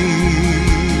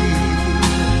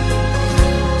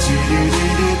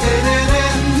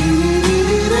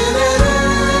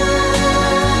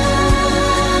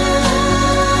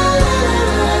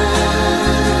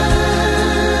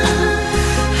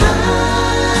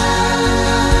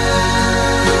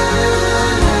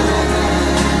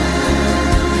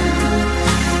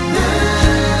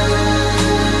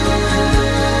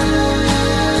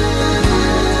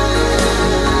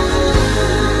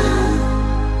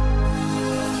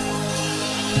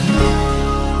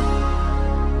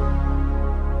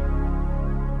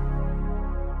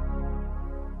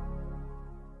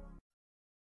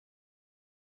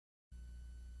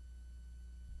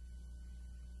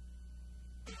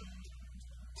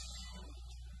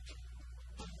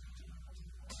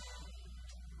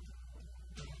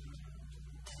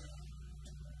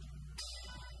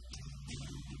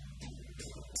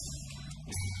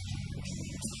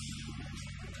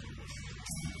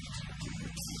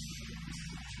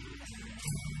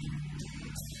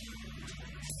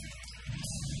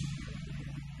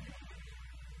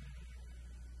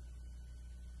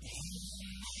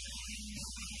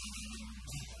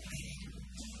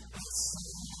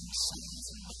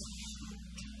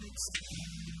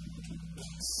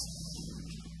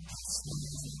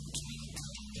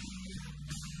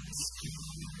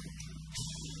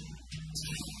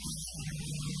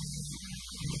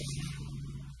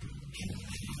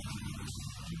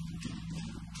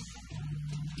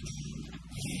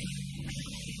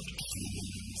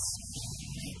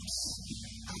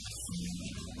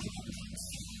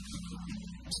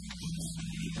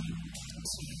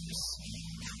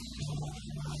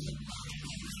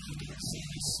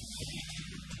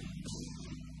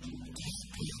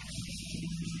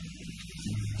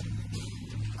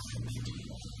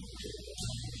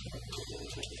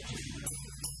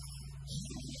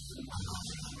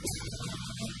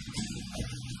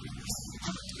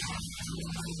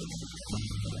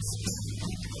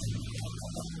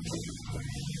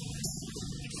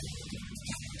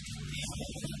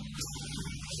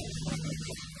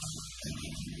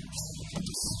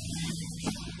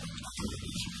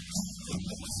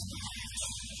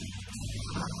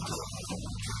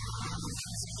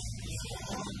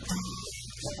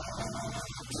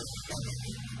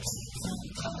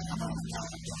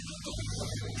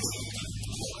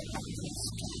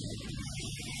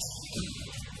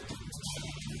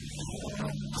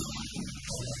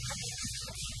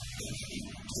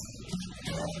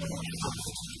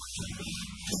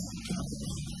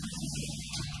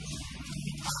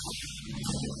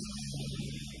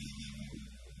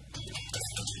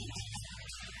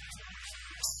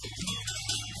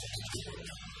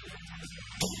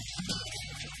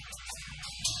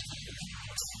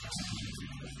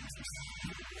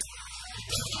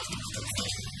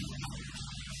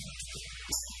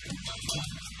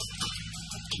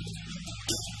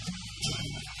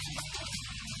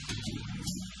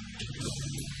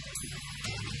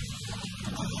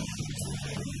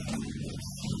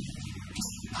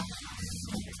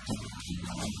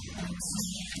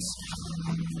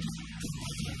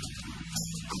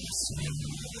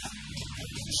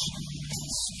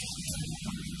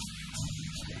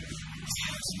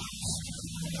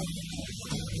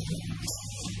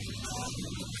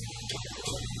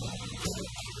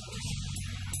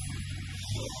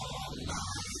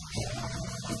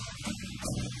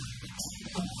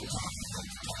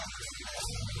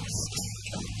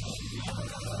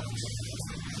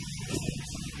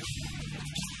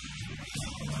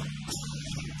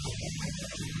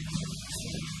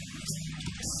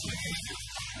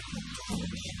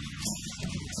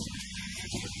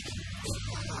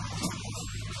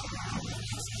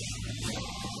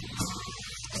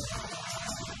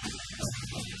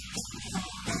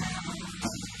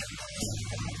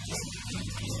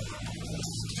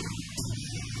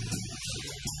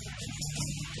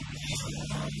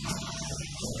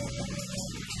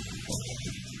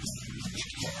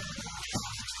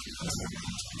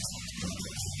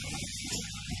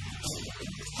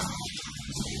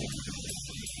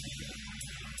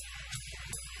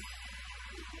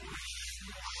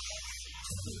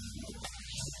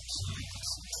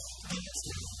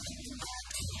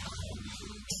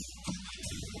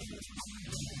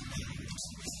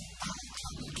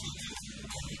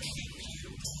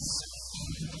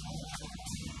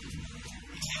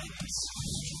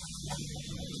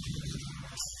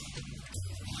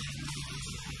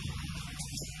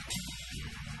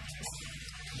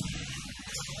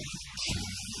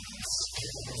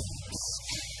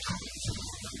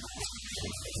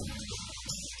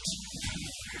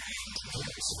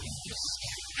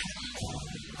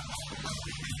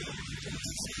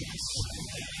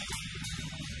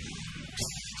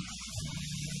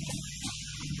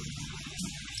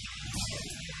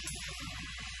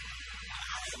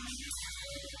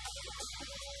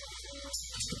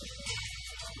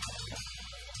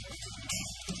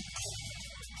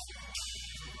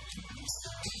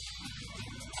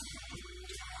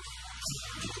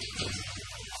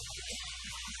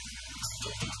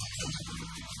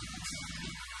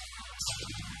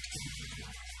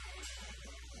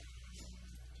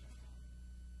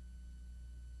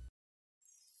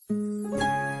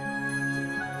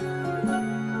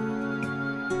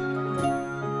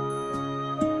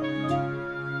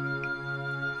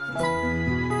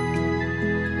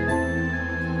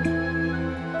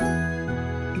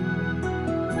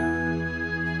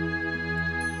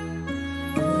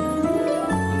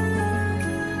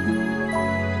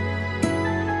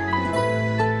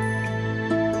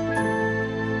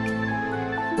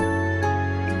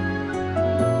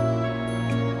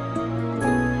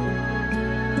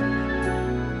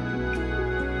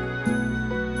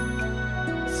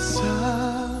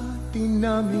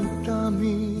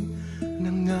 Dami-dami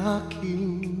ng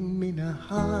aking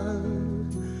minahal,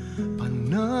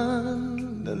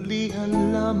 panandalian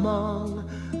lamang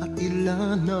at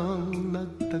ilan ang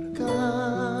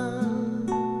nagtagal.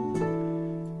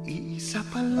 Iisa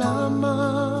pa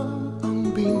lamang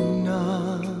ang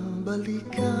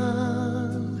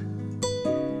binabalikan,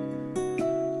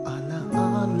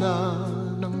 alaala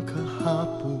ng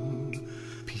kahapon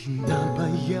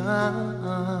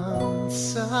pinabayaan.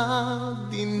 Sa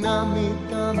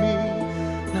dinami-dami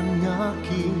ng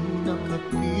aking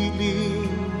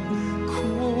nakapiling,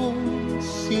 kung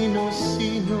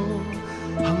sino-sino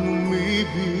ang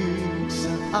umibig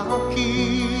sa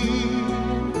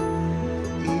akin,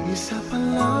 iisa pa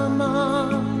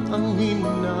lamang ang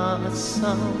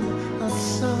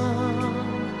inaasam-asam.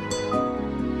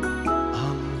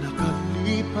 Ang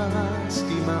nakalipas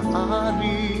di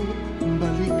maaaring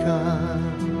balikan,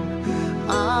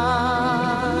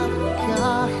 at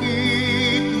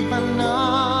kahit iba na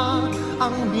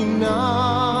ang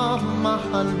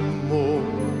minamahal mo,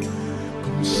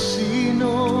 kung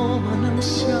sino man ang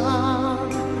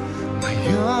siyang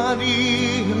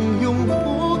mayari ng iyong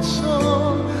puso,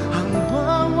 ang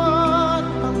bawat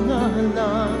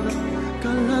pangalan,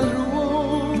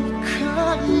 kalaro,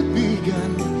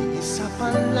 kaibigan, isa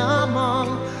pa lamang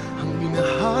ang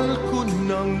minahal ko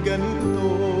ng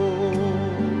ganito.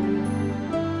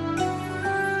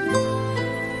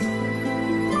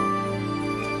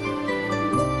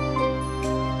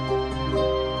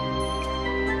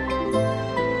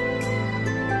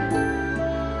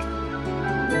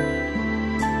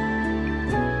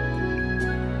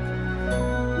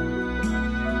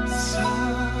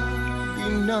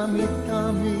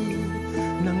 Dami-dami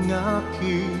ng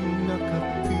aking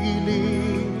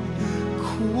nakapiling,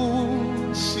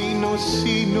 kung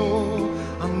sino-sino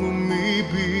ang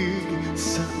umibig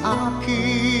sa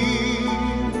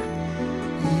akin,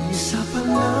 isa pa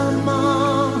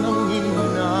lamang ang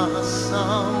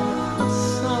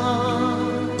inaasam-asam.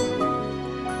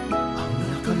 Ang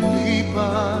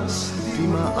nakalipas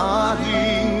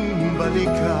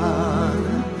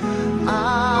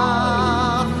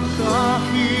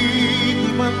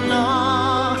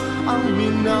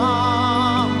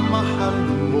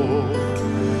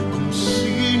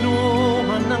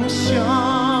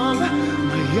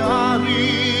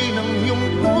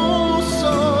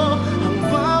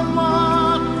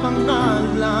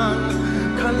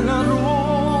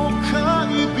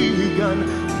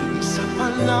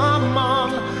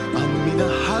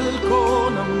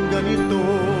ganito.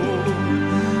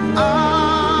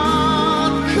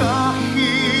 At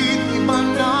kahit iba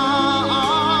na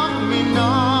ang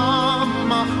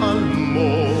minamahal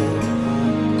mo,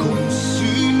 kung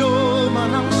sino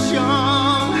man ang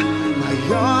siyang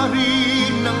may-ari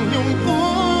ng iyong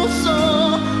puso,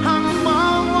 ang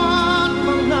bawat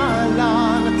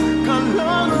pangalan,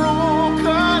 kalaro,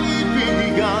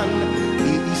 kaibigan,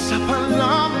 iisa pa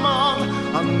lamang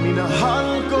ang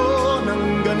minahal ko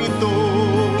ng ganito.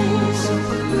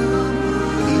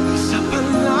 Iisa pa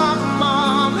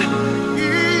lamang,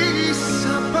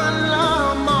 iisa pa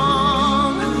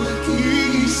lamang,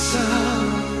 iisa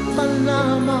pa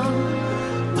lamang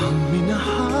ang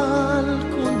minahal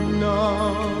ko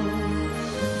ng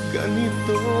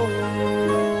ganito.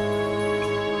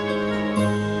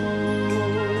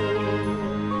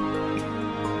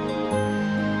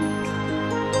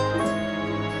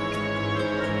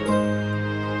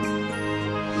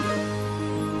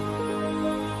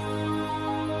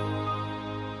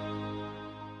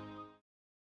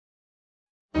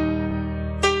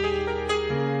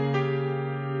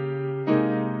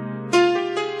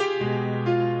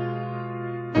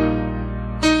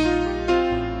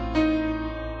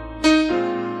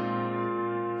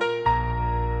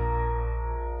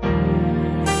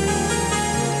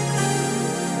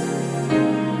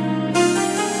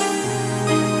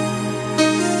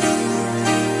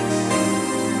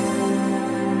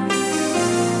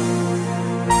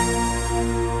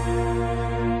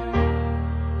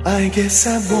 I guess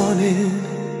I wanted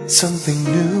something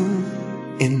new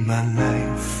in my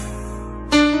life,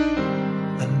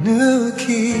 a new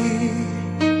key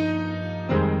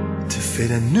to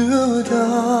fit a new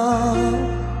door,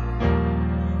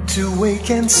 to wake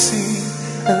and see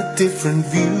a different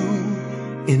view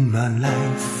in my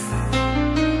life.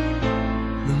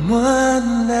 The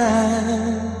one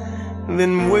I've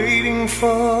been waiting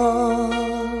for.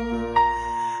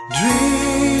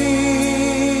 Dreams,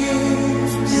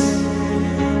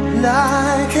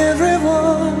 like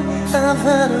everyone, I've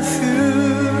had a few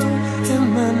in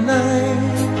my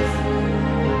life.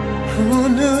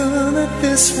 Who knew that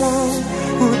this one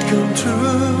would come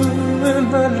true in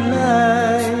my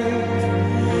life?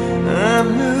 I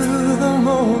knew the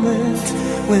moment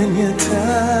when you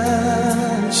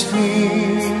touched me.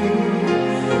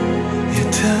 You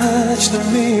touched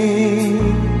me.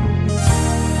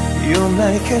 You're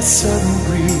like a sudden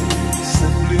breeze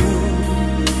that blew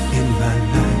in my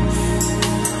life.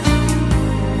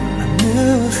 A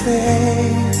new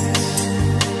face,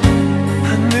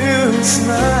 a new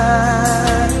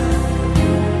smile,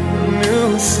 a new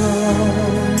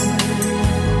song.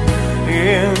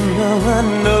 And now I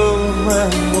know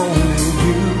I'm only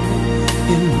you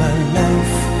in my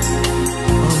life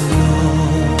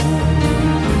alone.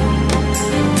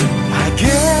 I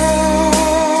guess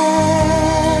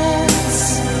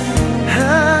I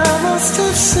must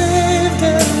have saved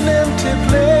an empty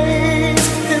place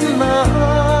in my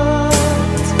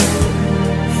heart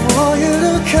for you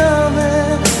to come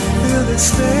and fill the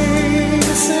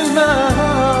space in my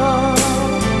heart.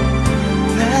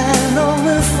 That long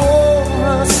before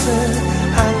I said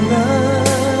I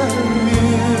love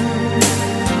you,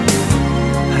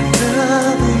 I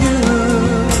love you.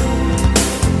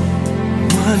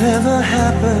 Whatever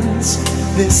happens,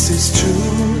 this is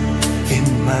true in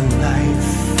my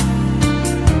life.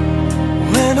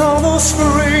 When all those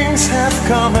springs have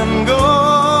come and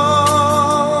gone,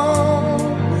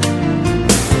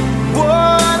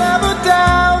 whatever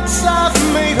doubts I've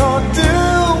made or do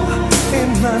in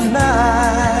my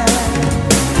life,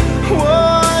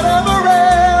 whatever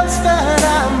else that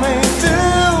I may do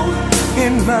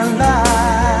in my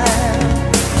life,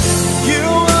 you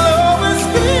will always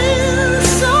be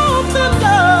something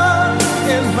love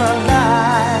in my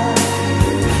life.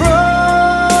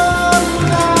 From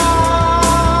now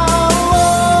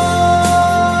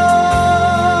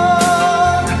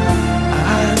on,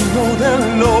 I know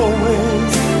there'll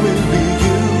always will be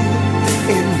you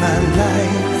in my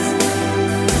life.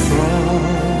 From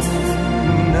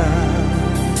now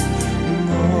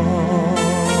on.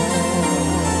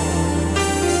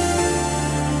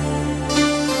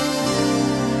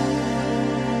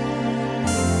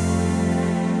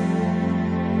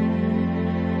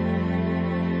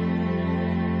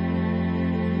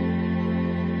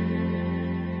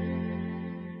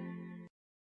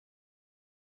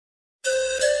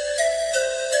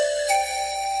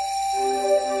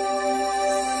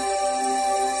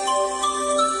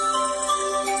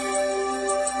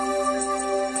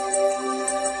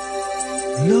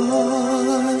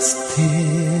 Lost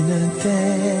in a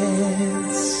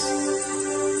dance,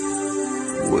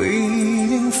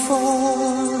 waiting for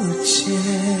a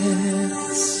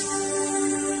chance.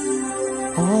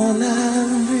 All I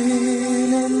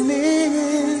really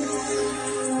needed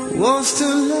was to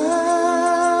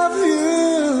love you.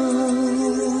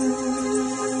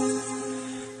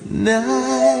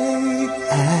 Night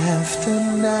after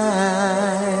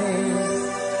night,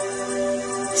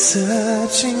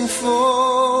 searching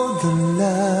for the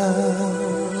love.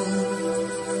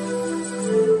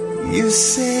 You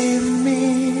saved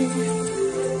me,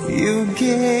 you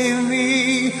gave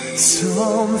me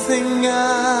something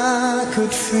I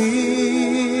could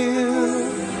feel.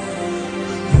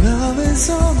 Love is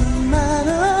all that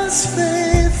matters,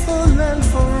 faithful and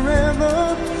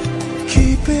forever,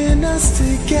 keeping us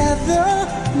together.